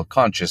be a little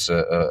conscious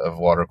of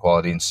water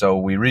quality. And so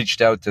we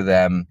reached out to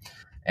them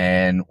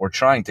and we're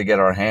trying to get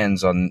our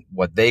hands on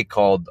what they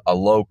called a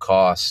low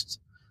cost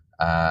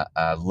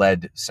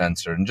lead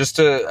sensor. And just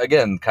to,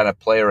 again, kind of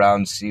play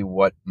around, see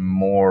what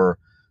more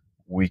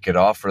we could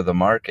offer the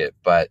market.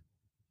 But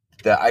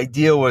the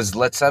idea was,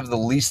 let's have the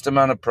least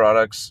amount of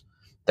products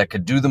that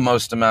could do the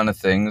most amount of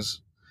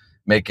things,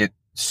 make it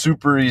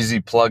super easy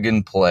plug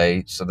and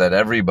play so that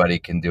everybody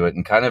can do it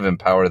and kind of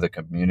empower the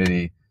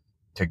community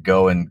to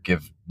go and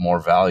give more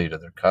value to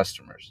their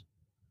customers.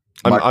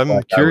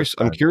 I'm curious.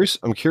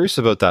 I'm curious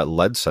about that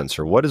lead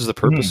sensor. What is the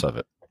purpose of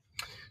it?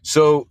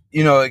 So,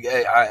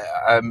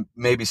 I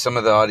maybe some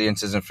of the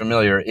audience isn't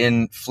familiar.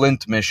 In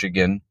Flint,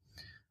 Michigan,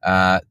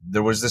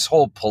 there was this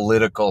whole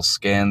political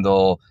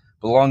scandal.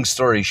 But long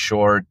story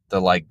short,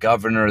 the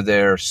governor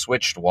there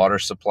switched water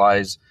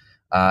supplies,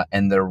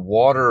 and their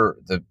water,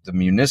 the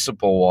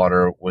municipal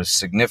water, was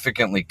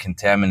significantly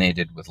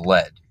contaminated with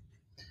lead,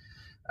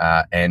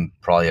 and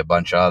probably a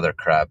bunch of other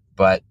crap.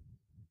 But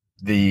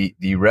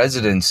the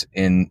residents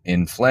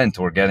in Flint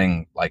were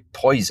getting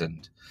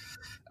poisoned.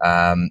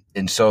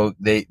 And so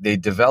they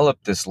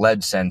developed this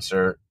lead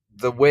sensor.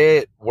 The way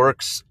it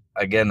works,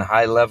 again,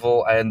 high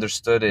level, I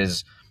understood,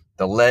 is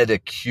the lead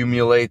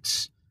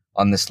accumulates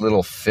on this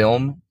little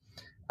film.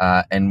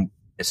 And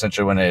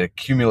essentially when it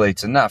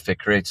accumulates enough, it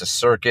creates a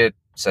circuit,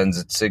 sends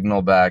its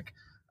signal back,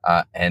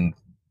 and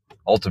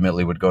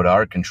ultimately would go to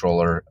our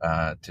controller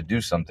to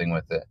do something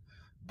with it.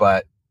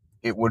 But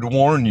it would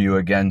warn you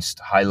against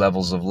high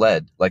levels of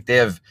lead. They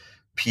have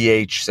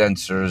pH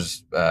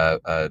sensors,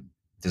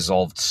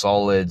 dissolved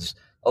solids,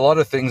 a lot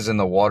of things in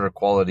the water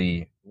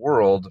quality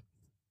world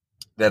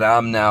that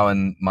I'm now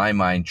in my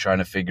mind trying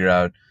to figure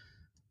out,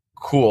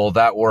 cool,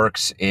 that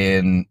works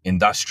in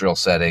industrial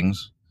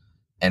settings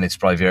and it's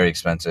probably very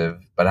expensive,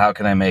 but how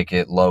can I make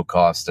it low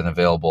cost and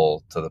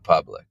available to the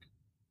public?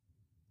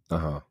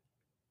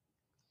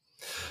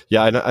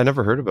 Yeah, I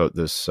never heard about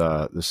this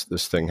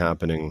this thing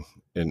happening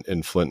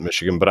in Flint,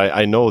 Michigan, but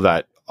I know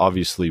that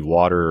obviously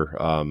water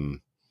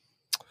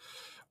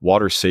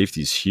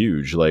safety is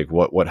huge.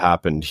 What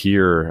happened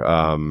here,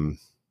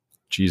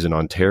 in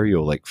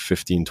Ontario,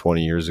 15,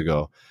 20 years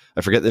ago.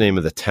 I forget the name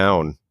of the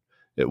town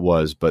it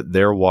was, but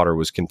their water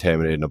was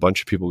contaminated and a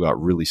bunch of people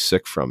got really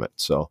sick from it.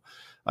 So,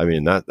 I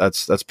mean,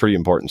 that's pretty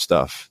important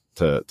stuff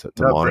to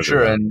monitor. For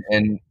sure.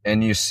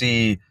 And you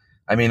see,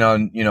 I mean,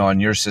 on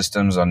your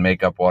systems, on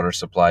makeup water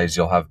supplies,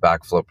 you'll have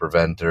backflow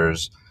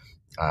preventers,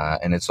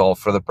 and it's all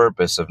for the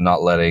purpose of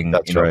not letting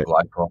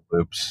glycol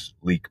loops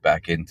leak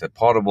back into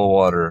potable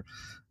water.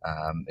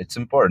 It's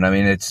important. I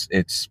mean,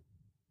 it's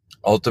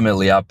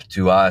ultimately up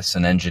to us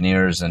and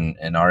engineers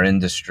and our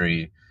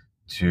industry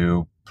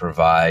to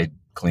provide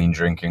clean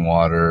drinking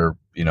water,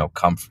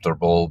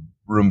 comfortable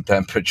room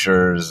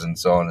temperatures and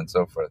so on and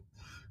so forth.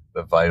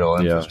 The vital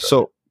infrastructure.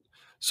 Yeah.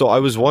 So I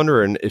was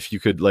wondering if you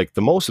could,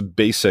 the most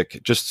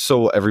basic, just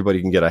so everybody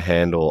can get a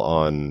handle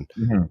on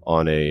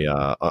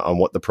on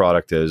what the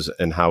product is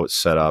and how it's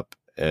set up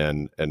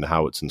and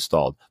how it's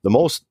installed.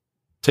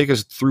 Take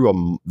us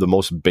through the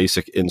most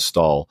basic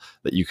install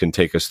that you can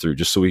take us through,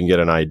 just so we can get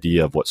an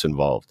idea of what's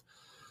involved.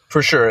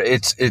 For sure.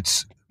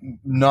 It's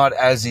not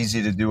as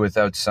easy to do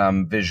without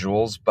some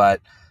visuals,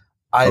 but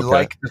I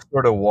like to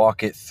sort of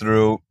walk it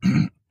through,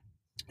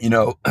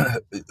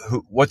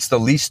 what's the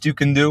least you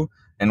can do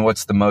and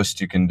what's the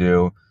most you can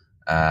do,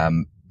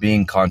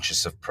 being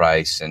conscious of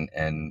price and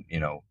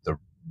the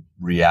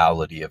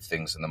reality of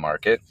things in the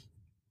market.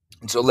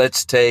 And so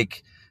let's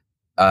take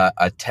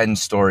a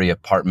 10-story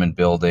apartment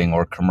building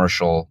or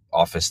commercial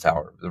office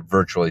tower. They're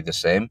virtually the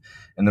same.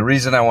 And the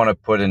reason I want to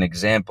put an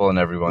example in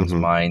everyone's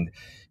mind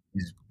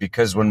is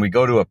because when we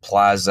go to a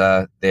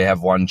plaza, they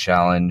have one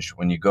challenge.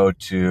 When you go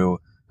to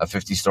a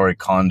 50-story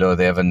condo,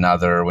 they have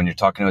another. When you're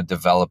talking to a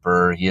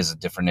developer, he has a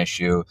different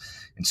issue.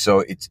 And so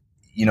it's,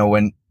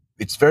 when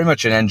it's very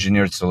much an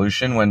engineered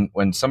solution,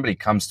 when somebody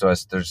comes to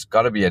us, there's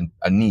got to be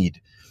a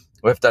need.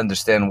 We have to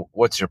understand,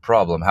 what's your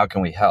problem? How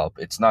can we help?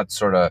 It's not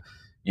sort of,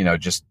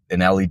 just an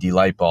LED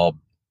light bulb,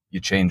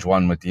 you change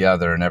one with the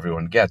other and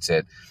everyone gets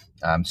it.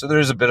 So there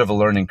is a bit of a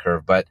learning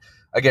curve. But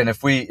again,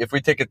 if we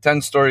take a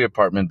 10-story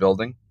apartment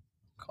building,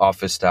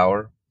 office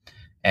tower,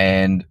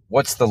 and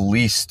what's the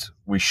least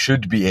we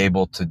should be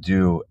able to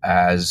do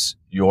as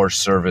your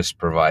service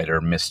provider,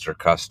 Mr.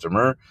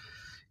 Customer?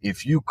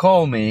 If you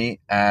call me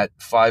at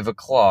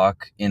 5:00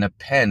 in a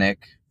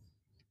panic,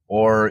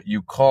 or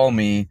you call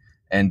me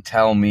and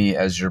tell me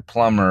as your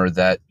plumber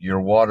that your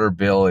water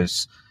bill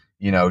is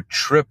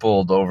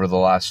tripled over the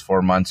last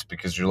 4 months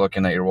because you're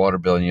looking at your water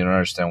bill and you don't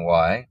understand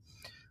why,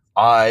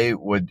 I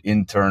would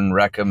in turn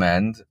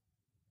recommend,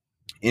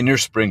 in your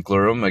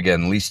sprinkler room,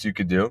 again, least you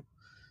could do,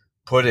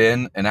 put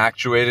in an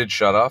actuated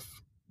shutoff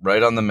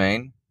right on the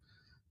main,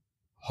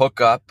 hook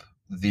up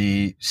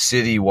the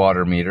city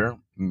water meter.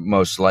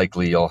 Most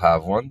likely you'll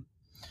have one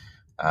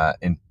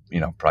in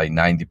probably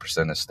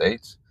 90% of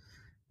states,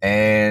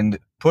 and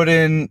put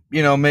in,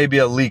 maybe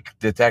a leak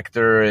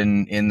detector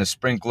in the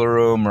sprinkler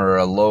room or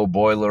a low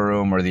boiler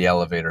room or the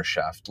elevator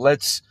shaft.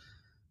 Let's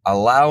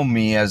allow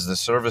me as the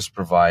service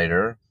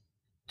provider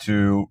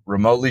to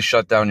remotely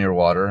shut down your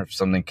water if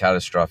something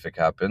catastrophic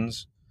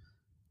happens,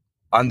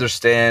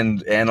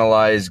 understand,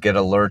 analyze, get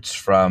alerts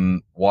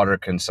from water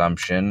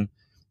consumption.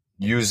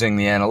 Using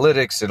the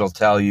analytics, it'll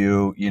tell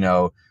you,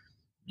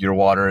 your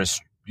water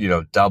is,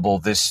 double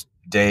this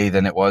day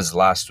than it was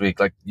last week.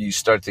 You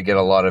start to get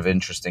a lot of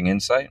interesting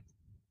insight.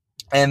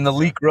 And the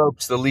leak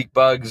ropes, the leak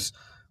bugs,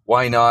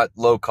 why not?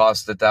 Low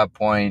cost at that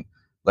point.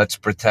 let's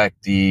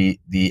protect the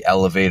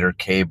elevator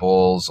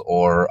cables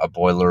or a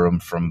boiler room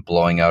from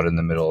blowing out in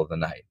the middle of the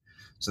night.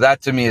 So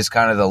that to me is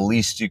kind of the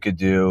least you could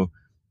do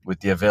with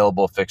the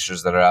available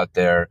fixtures that are out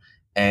there.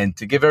 And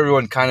to give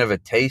everyone kind of a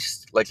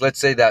taste, like let's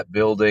say that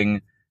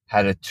building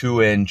had a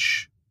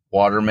 2-inch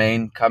water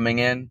main coming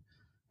in,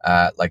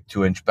 like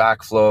 2-inch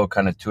backflow,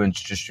 kind of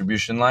 2-inch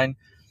distribution line.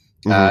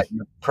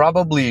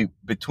 Probably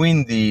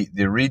between the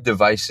reed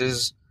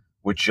devices,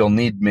 which you'll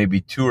need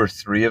maybe 2 or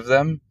 3 of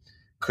them,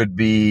 could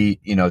be,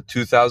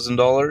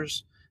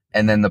 $2,000.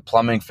 And then the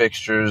plumbing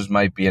fixtures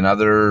might be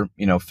another,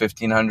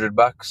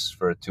 $1,500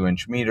 for a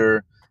 2-inch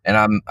meter.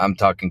 And I'm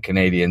talking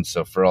Canadian.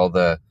 So for all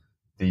the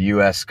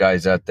US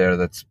guys out there,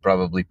 that's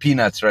probably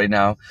peanuts right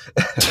now.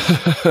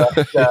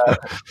 But,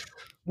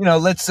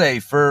 let's say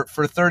for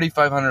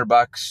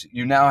 $3,500,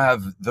 you now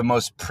have the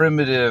most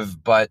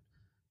primitive, but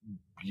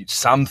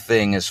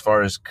something as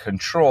far as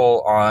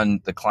control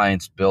on the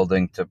client's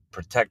building to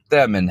protect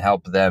them and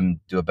help them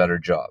do a better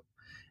job.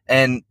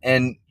 And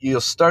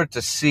you'll start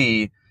to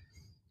see,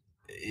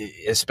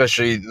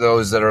 especially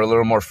those that are a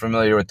little more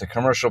familiar with the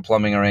commercial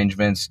plumbing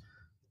arrangements,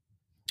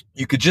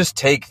 you could just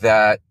take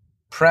that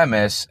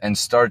premise and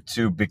start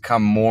to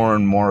become more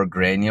and more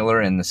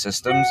granular in the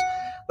systems.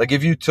 Like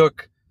if you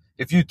took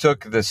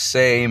the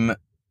same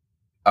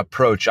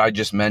approach I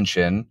just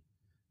mentioned,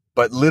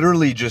 but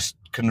literally just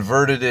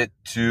converted it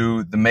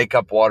to the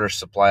makeup water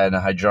supply in a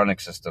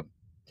hydronic system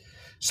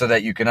so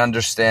that you can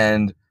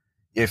understand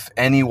if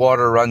any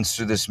water runs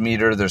through this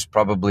meter, there's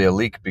probably a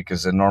leak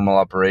because in normal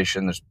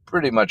operation, there's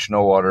pretty much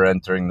no water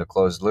entering the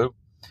closed loop.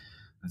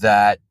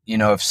 That,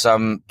 if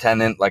some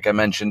tenant, like I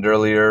mentioned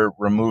earlier,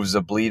 removes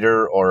a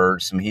bleeder or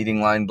some heating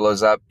line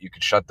blows up, you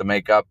could shut the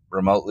makeup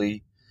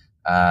remotely.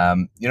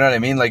 You know what I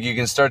mean? Like you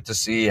can start to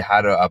see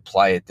how to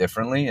apply it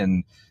differently.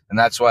 And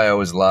that's why I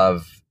always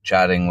love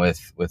chatting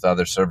with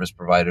other service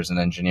providers and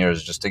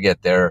engineers just to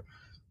get their,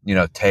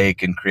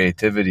 take and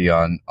creativity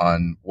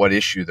on what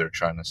issue they're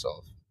trying to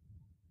solve.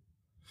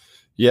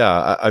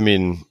 Yeah, I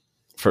mean,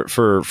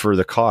 for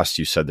the cost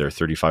you said there,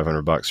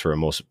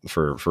 $3,500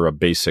 for a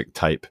basic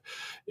type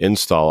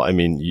install. I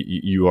mean,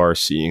 you are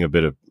seeing a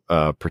bit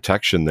of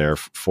protection there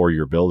for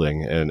your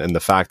building, and the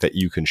fact that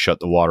you can shut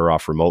the water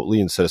off remotely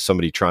instead of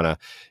somebody trying to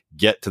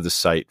get to the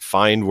site,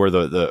 find where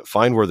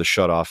the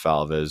shut off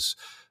valve is.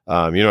 You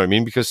know what I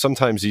mean? Because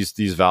sometimes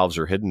these valves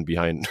are hidden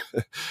behind.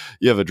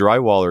 You have a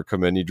drywaller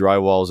come in, he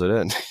drywalls it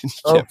in.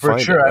 Oh, for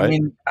sure. It, right? I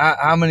mean,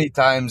 how many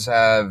times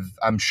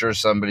I'm sure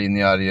somebody in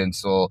the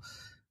audience will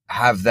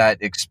have that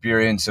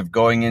experience of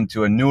going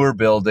into a newer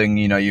building.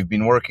 You've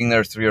been working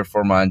there 3 or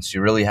 4 months.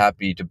 You're really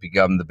happy to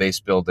become the base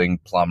building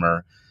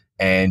plumber,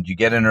 and you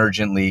get an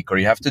urgent leak or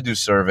you have to do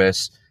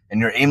service,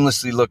 and you're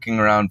aimlessly looking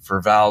around for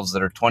valves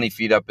that are 20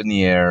 feet up in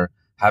the air,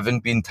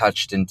 haven't been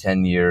touched in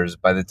 10 years.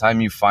 By the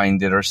time you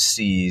find it, are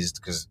seized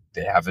because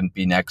they haven't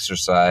been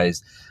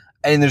exercised.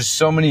 And there's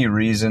so many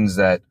reasons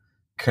that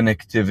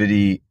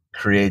connectivity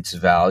creates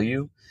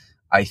value.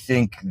 I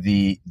think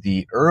the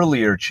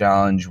earlier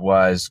challenge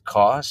was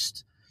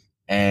cost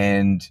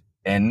and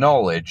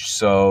knowledge.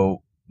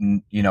 So,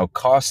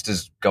 cost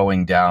is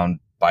going down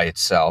by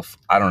itself.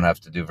 I don't have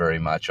to do very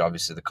much.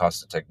 Obviously, the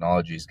cost of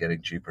technology is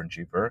getting cheaper and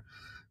cheaper.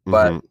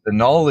 But the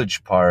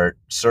knowledge part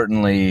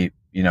certainly,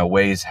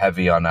 weighs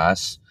heavy on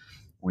us.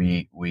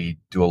 We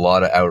do a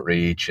lot of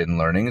outreach and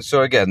learning. And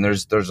so again,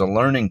 there's a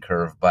learning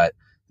curve, but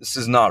this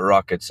is not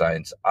rocket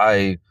science.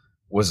 I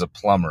was a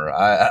plumber.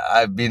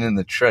 I've been in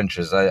the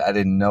trenches. I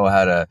didn't know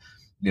how to,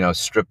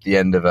 strip the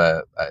end of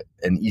an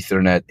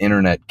Ethernet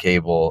internet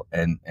cable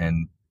and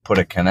put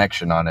a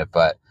connection on it,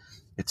 but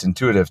it's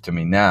intuitive to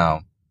me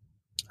now.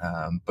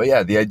 But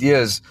yeah, the idea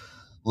is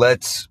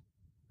let's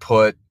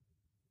put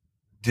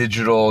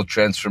digital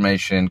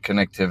transformation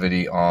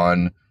connectivity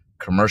on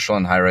commercial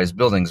and high-rise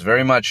buildings,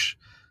 very much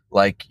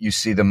like you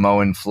see the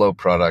Moen Flow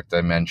product I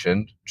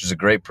mentioned, which is a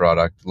great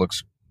product. It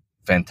looks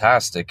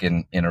fantastic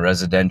in a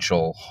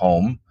residential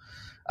home.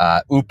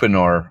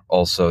 Uponor,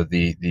 also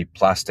the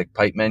plastic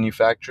pipe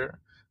manufacturer,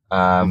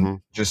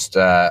 just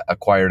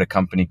acquired a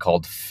company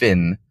called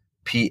Phyn,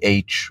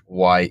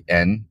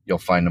 Phyn. You'll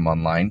find them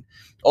online.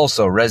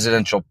 Also,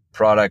 residential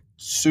product,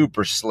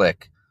 super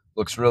slick,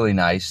 looks really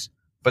nice,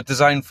 but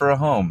designed for a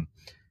home.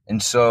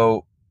 And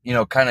so,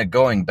 kind of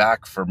going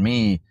back for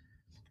me,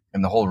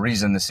 and the whole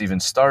reason this even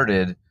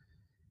started,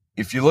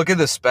 if you look at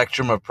the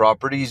spectrum of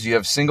properties, you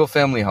have single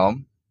family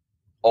home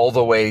all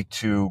the way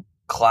to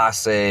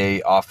Class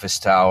A office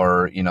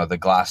tower, the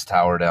glass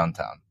tower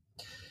downtown.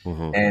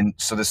 And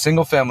so the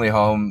single family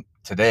home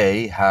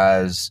today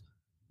has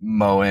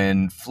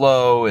Moen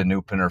Flow and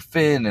Uponor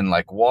Phyn and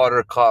like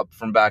Water Cup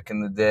from back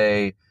in the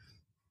day.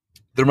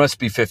 There must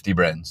be 50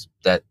 brands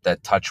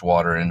that touch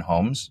water in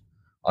homes.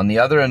 On the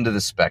other end of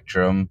the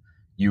spectrum,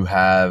 you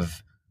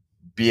have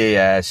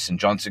BAS and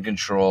Johnson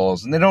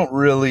Controls, and they don't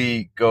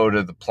really go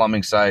to the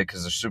plumbing side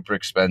because they're super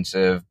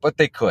expensive, but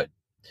they could.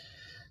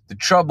 The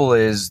trouble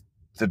is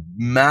the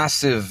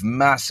massive,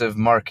 massive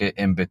market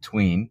in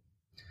between.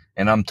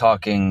 And I'm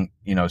talking,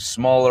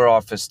 smaller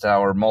office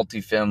tower,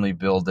 multifamily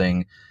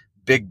building,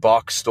 big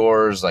box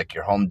stores like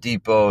your Home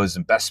Depots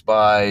and Best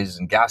Buys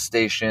and gas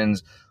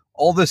stations,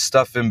 all this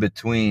stuff in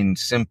between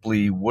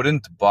simply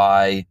wouldn't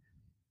buy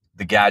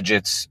the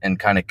gadgets and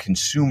kind of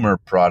consumer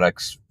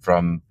products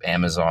from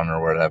Amazon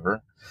or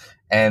whatever.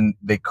 And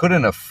they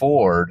couldn't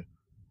afford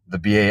the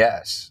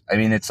BAS. I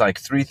mean, it's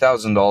like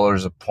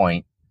 $3,000 a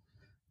point.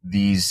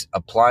 These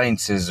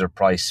appliances are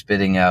probably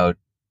spitting out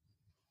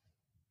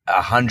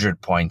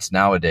 100 points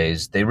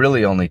nowadays. They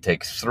really only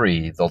take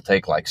 3. They'll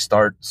take like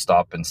start,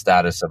 stop, and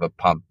status of a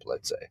pump,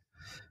 let's say.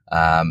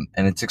 And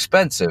it's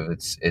expensive.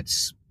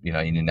 It's you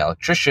need an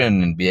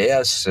electrician and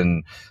BAS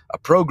and a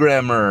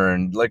programmer.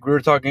 And like we were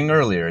talking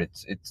earlier,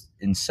 it's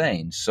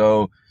insane.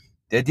 So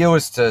the idea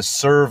was to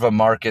serve a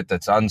market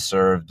that's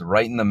unserved,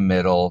 right in the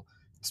middle.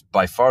 It's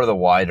by far the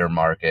wider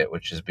market,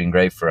 which has been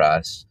great for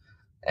us,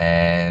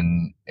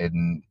 and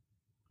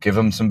give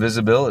them some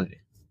visibility.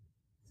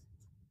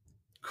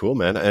 Cool,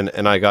 man.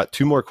 And I got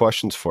 2 more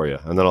questions for you,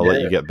 and then I'll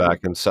let you get back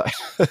inside.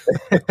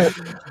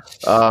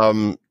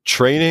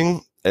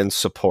 Training and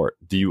support.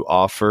 Do you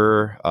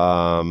offer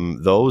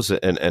those,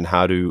 and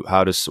how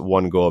does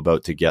one go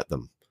about to get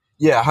them?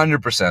 Yeah,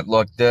 100%.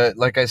 Look,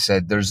 like I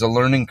said, there's a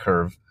learning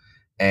curve,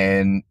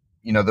 and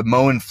the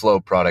Mow and Flow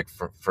product,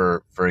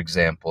 for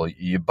example,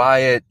 you buy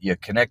it, you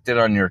connect it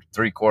on your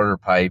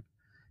 3/4 pipe,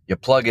 you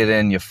plug it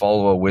in, you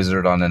follow a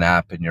wizard on an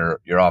app, and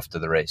you're off to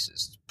the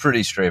races. It's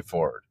pretty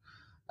straightforward.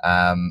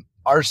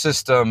 Our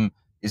system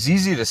is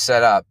easy to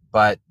set up,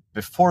 but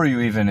before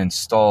you even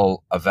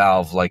install a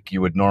valve like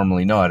you would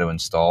normally know how to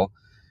install,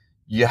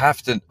 you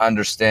have to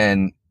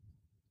understand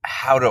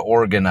how to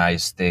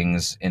organize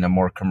things in a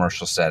more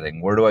commercial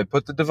setting. Where do I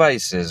put the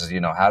devices?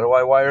 How do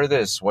I wire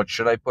this? What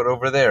should I put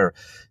over there?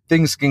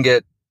 Things can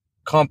get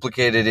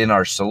complicated in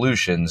our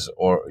solutions,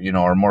 or,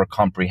 are more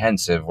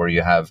comprehensive, where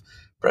you have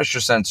pressure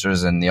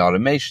sensors and the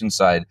automation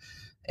side.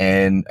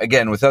 And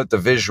again, without the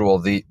visual,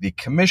 the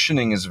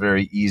commissioning is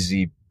very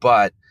easy,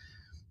 but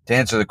to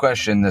answer the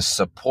question, the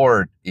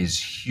support is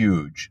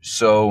huge.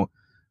 So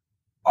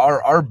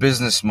our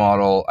business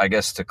model, I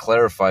guess, to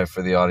clarify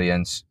for the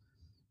audience,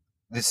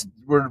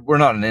 we're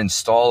not an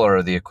installer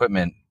of the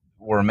equipment.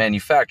 We're a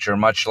manufacturer,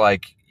 much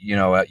like,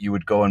 you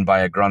would go and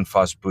buy a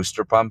Grundfos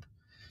booster pump,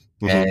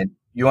 and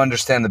you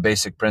understand the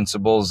basic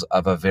principles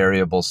of a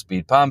variable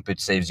speed pump. It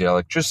saves you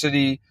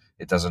electricity.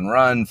 It doesn't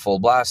run full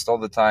blast all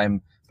the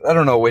time. But I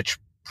don't know which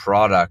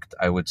product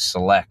I would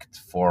select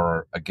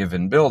for a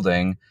given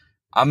building.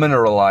 I'm going to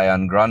rely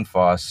on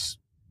Grundfos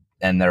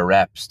and their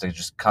reps to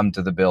just come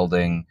to the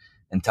building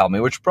and tell me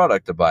which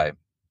product to buy.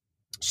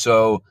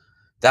 So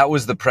that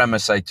was the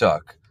premise I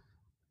took.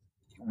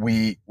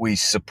 We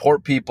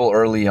support people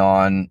early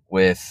on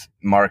with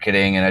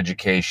marketing and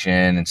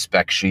education and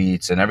spec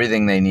sheets and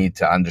everything they need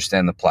to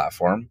understand the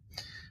platform.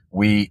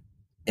 We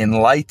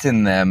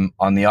enlighten them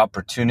on the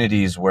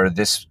opportunities where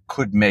this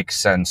could make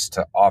sense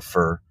to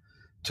offer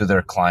to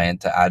their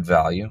client to add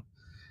value.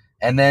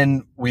 And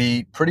then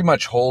we pretty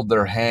much hold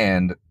their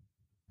hand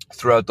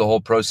throughout the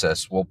whole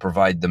process. We'll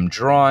provide them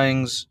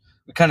drawings.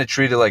 We kind of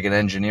treat it like an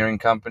engineering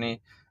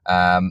company.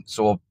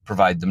 So we'll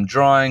provide them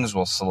drawings.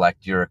 We'll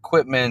select your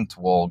equipment.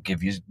 We'll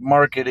give you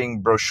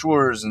marketing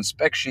brochures and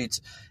spec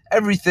sheets,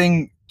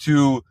 everything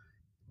to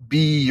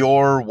be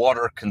your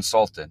water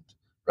consultant,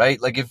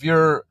 right? Like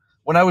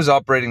when I was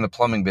operating the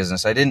plumbing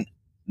business, I didn't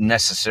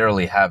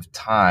necessarily have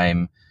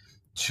time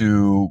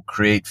to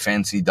create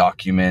fancy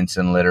documents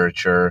and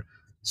literature.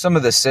 Some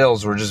of the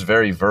sales were just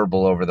very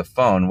verbal over the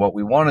phone. What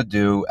we want to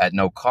do at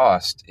no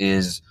cost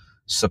is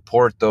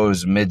support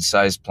those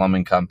mid-sized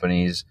plumbing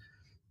companies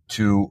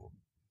to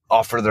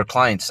offer their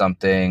clients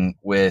something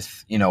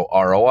with,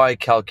 ROI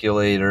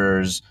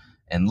calculators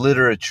and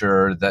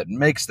literature that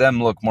makes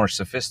them look more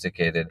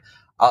sophisticated.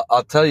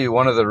 I'll tell you,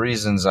 one of the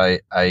reasons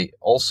I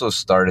also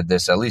started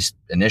this, at least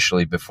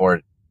initially before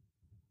it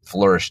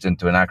flourished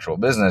into an actual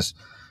business,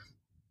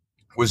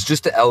 was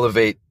just to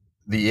elevate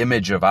the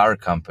image of our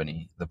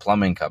company, the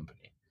plumbing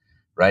company,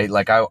 right?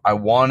 Like I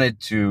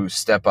wanted to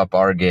step up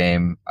our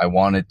game. I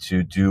wanted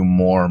to do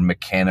more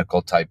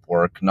mechanical type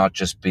work, not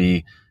just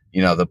be,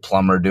 the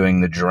plumber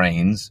doing the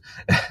drains,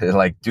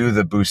 like do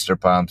the booster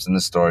pumps and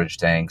the storage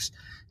tanks.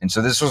 And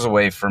so this was a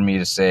way for me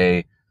to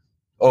say,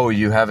 oh,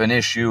 you have an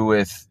issue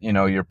with,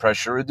 your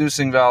pressure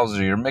reducing valves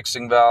or your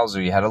mixing valves,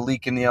 or you had a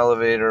leak in the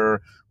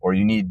elevator, or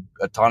you need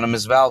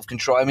autonomous valve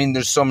control. I mean,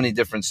 there's so many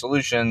different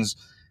solutions.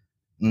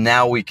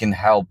 Now we can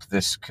help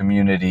this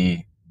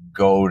community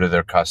go to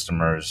their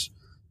customers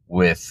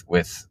with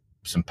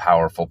some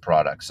powerful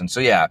products. And so,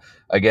 yeah,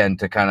 again,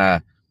 to kind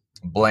of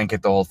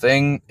blanket the whole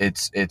thing,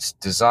 it's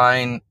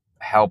design,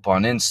 help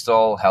on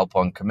install, help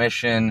on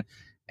commission,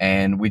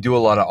 and we do a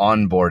lot of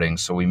onboarding.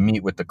 So we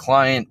meet with the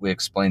client, we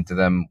explain to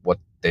them what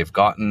they've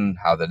gotten,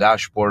 how the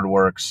dashboard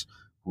works,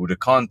 who to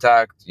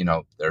contact,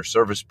 their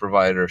service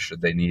provider,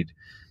 should they need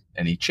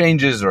any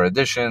changes or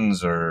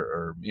additions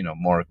or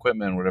more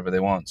equipment, whatever they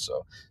want.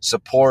 So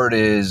support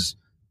is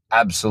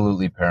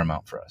absolutely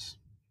paramount for us.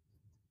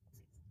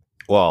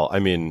 Well, I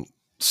mean,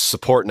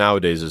 support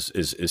nowadays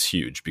is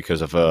huge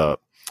because of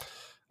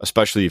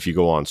especially if you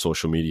go on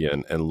social media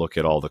and look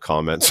at all the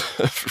comments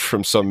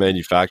from some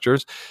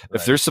manufacturers. Right.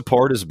 If their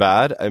support is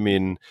bad, I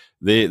mean,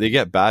 they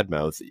get bad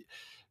mouth.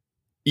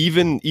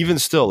 Even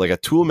still, like a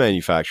tool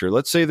manufacturer,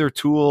 let's say their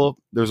tool,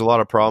 there's a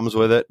lot of problems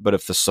with it, but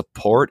if the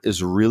support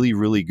is really,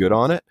 really good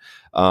on it,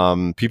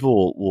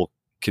 people will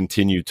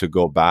continue to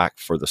go back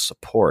for the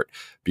support,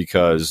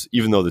 because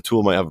even though the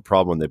tool might have a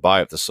problem when they buy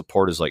it, if the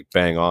support is like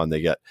bang on,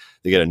 they get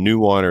a new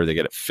one or they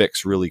get it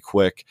fixed really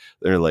quick.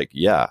 They're like,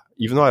 yeah,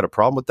 even though I had a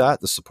problem with that,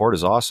 the support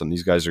is awesome.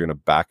 These guys are going to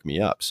back me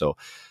up. So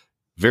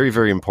very,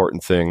 very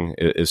important thing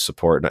is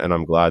support. And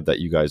I'm glad that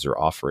you guys are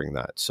offering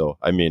that. So,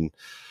 I mean,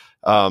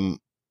 on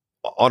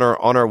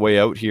our way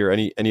out here,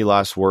 any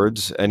last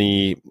words?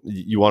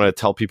 You want to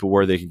tell people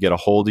where they can get a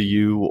hold of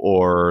you,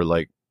 or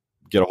like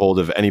get a hold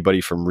of anybody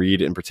from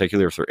Reed in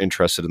particular if they're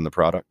interested in the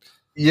product?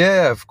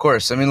 Yeah, of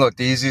course. I mean, look,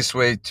 the easiest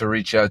way to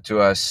reach out to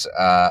us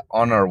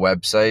on our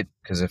website,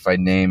 because if I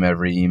name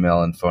every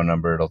email and phone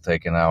number, it'll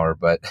take an hour,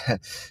 but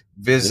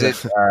visit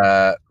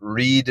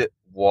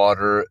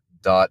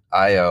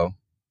reedwater.io.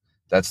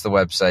 That's the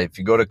website. If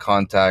you go to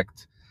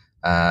contact,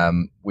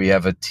 we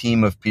have a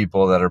team of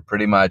people that are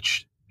pretty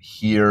much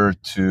here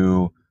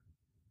to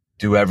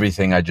do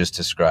everything I just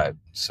described,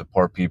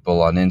 support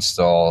people on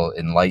install,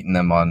 enlighten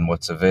them on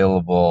what's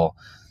available,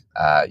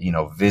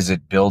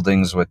 visit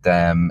buildings with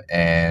them.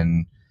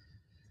 And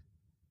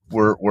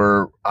we're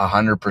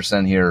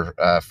 100% here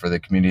for the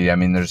community. I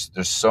mean, there's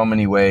so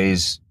many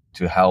ways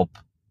to help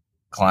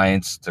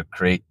clients to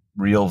create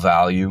real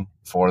value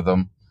for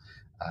them.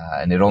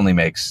 And it only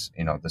makes,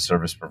 the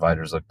service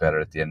providers look better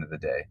at the end of the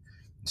day.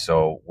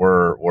 So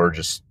we're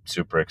just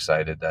super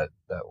excited that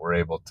we're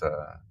able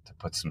to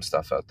put some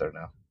stuff out there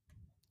now.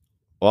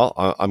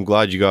 Well, I'm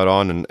glad you got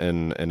on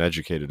and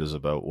educated us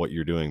about what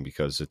you're doing,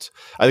 because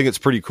I think it's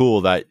pretty cool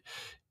that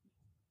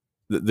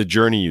the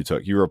journey you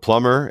took. You were a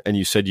plumber and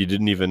you said you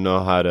didn't even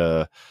know how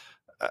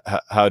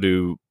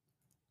to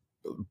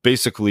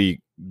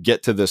basically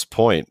get to this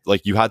point.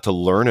 Like, you had to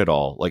learn it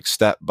all, like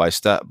step by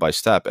step by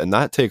step. And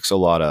that takes a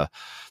lot of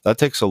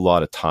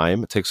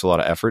time. It takes a lot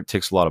of effort. It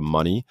takes a lot of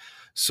money.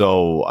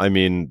 So, I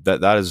mean,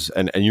 that is,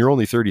 and you're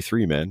only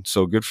 33, man.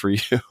 So good for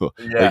you.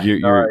 Yeah,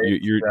 like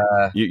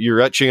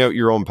you're etching out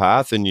your own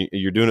path, and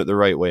you're doing it the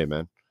right way,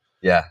 man.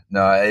 Yeah,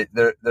 no,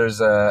 there's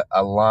a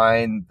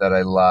line that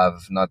I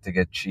love, not to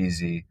get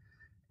cheesy,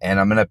 and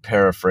I'm going to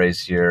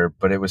paraphrase here,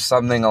 but it was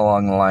something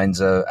along the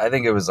lines of, I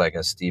think it was like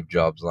a Steve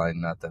Jobs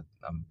line. Not that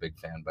I'm a big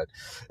fan, but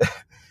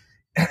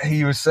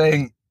he was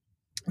saying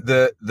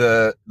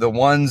the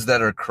ones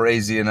that are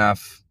crazy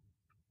enough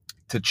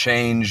to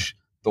change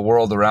the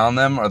world around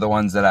them are the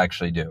ones that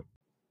actually do.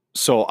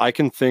 So I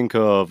can think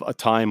of a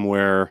time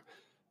where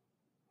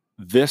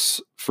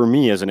this, for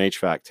me as an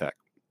HVAC tech,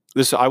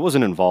 I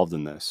wasn't involved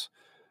in this.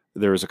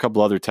 There was a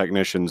couple other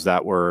technicians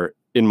that were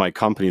in my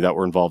company that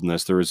were involved in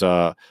this. There was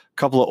a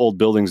couple of old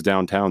buildings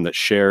downtown that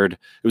shared, it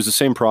was the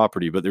same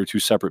property, but they were two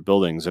separate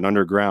buildings. And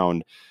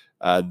underground,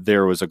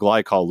 there was a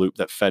glycol loop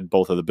that fed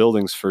both of the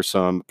buildings for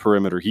some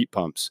perimeter heat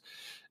pumps.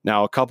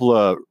 Now, a couple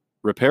of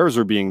repairs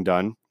were being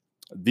done.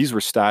 These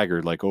were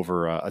staggered, like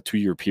over a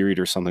 2-year period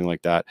or something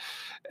like that.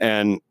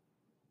 And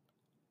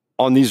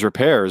on these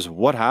repairs,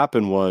 what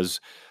happened was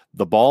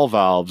the ball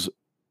valves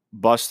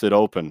busted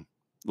open,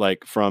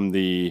 like from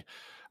the,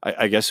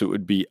 I guess it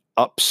would be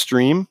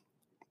upstream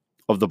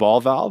of the ball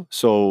valve.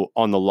 So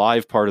on the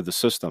live part of the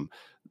system,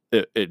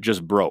 it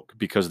just broke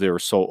because they were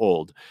so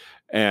old.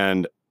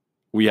 And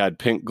we had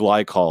pink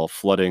glycol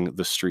flooding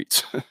the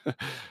streets.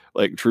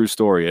 Like, true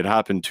story. It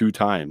happened 2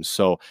 times.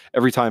 So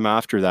every time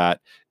after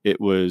that, it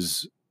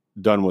was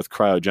done with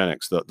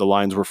cryogenics. The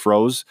lines were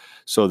froze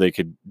so they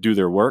could do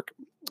their work.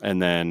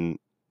 And then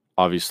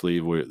obviously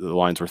the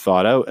lines were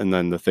thawed out, and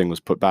then the thing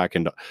was put back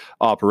into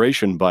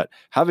operation. But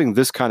having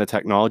this kind of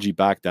technology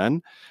back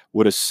then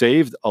would have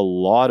saved a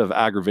lot of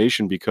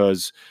aggravation,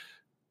 because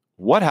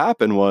what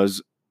happened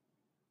was,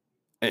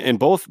 in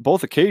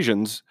both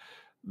occasions,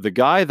 the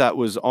guy that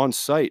was on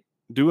site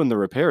doing the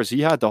repairs,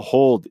 he had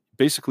to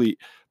basically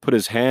put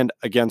his hand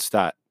against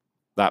that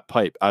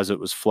pipe as it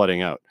was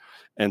flooding out.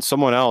 And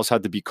someone else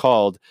had to be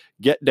called,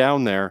 get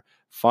down there,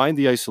 find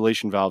the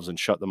isolation valves and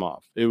shut them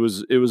off. It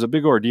was a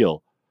big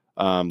ordeal,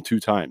 2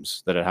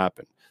 times that it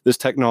happened. This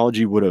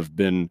technology would have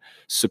been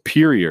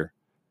superior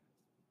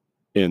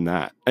in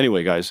that.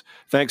 Anyway, guys,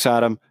 thanks,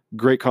 Adam.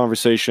 Great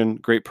conversation,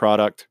 great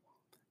product.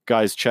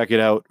 Guys, check it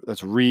out.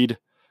 That's Reed.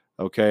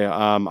 Okay,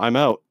 I'm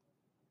out.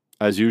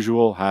 As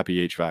usual,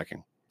 happy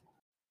HVACing.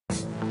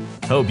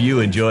 Hope you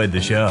enjoyed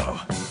the show.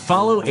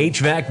 Follow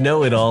HVAC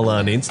Know-It-All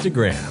on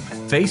Instagram,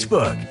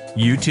 Facebook,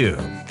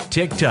 YouTube,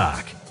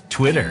 TikTok,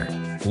 Twitter,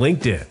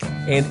 LinkedIn,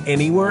 and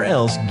anywhere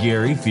else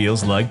Gary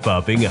feels like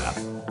popping up.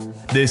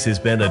 This has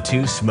been a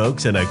Two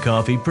Smokes and a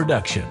Coffee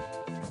production.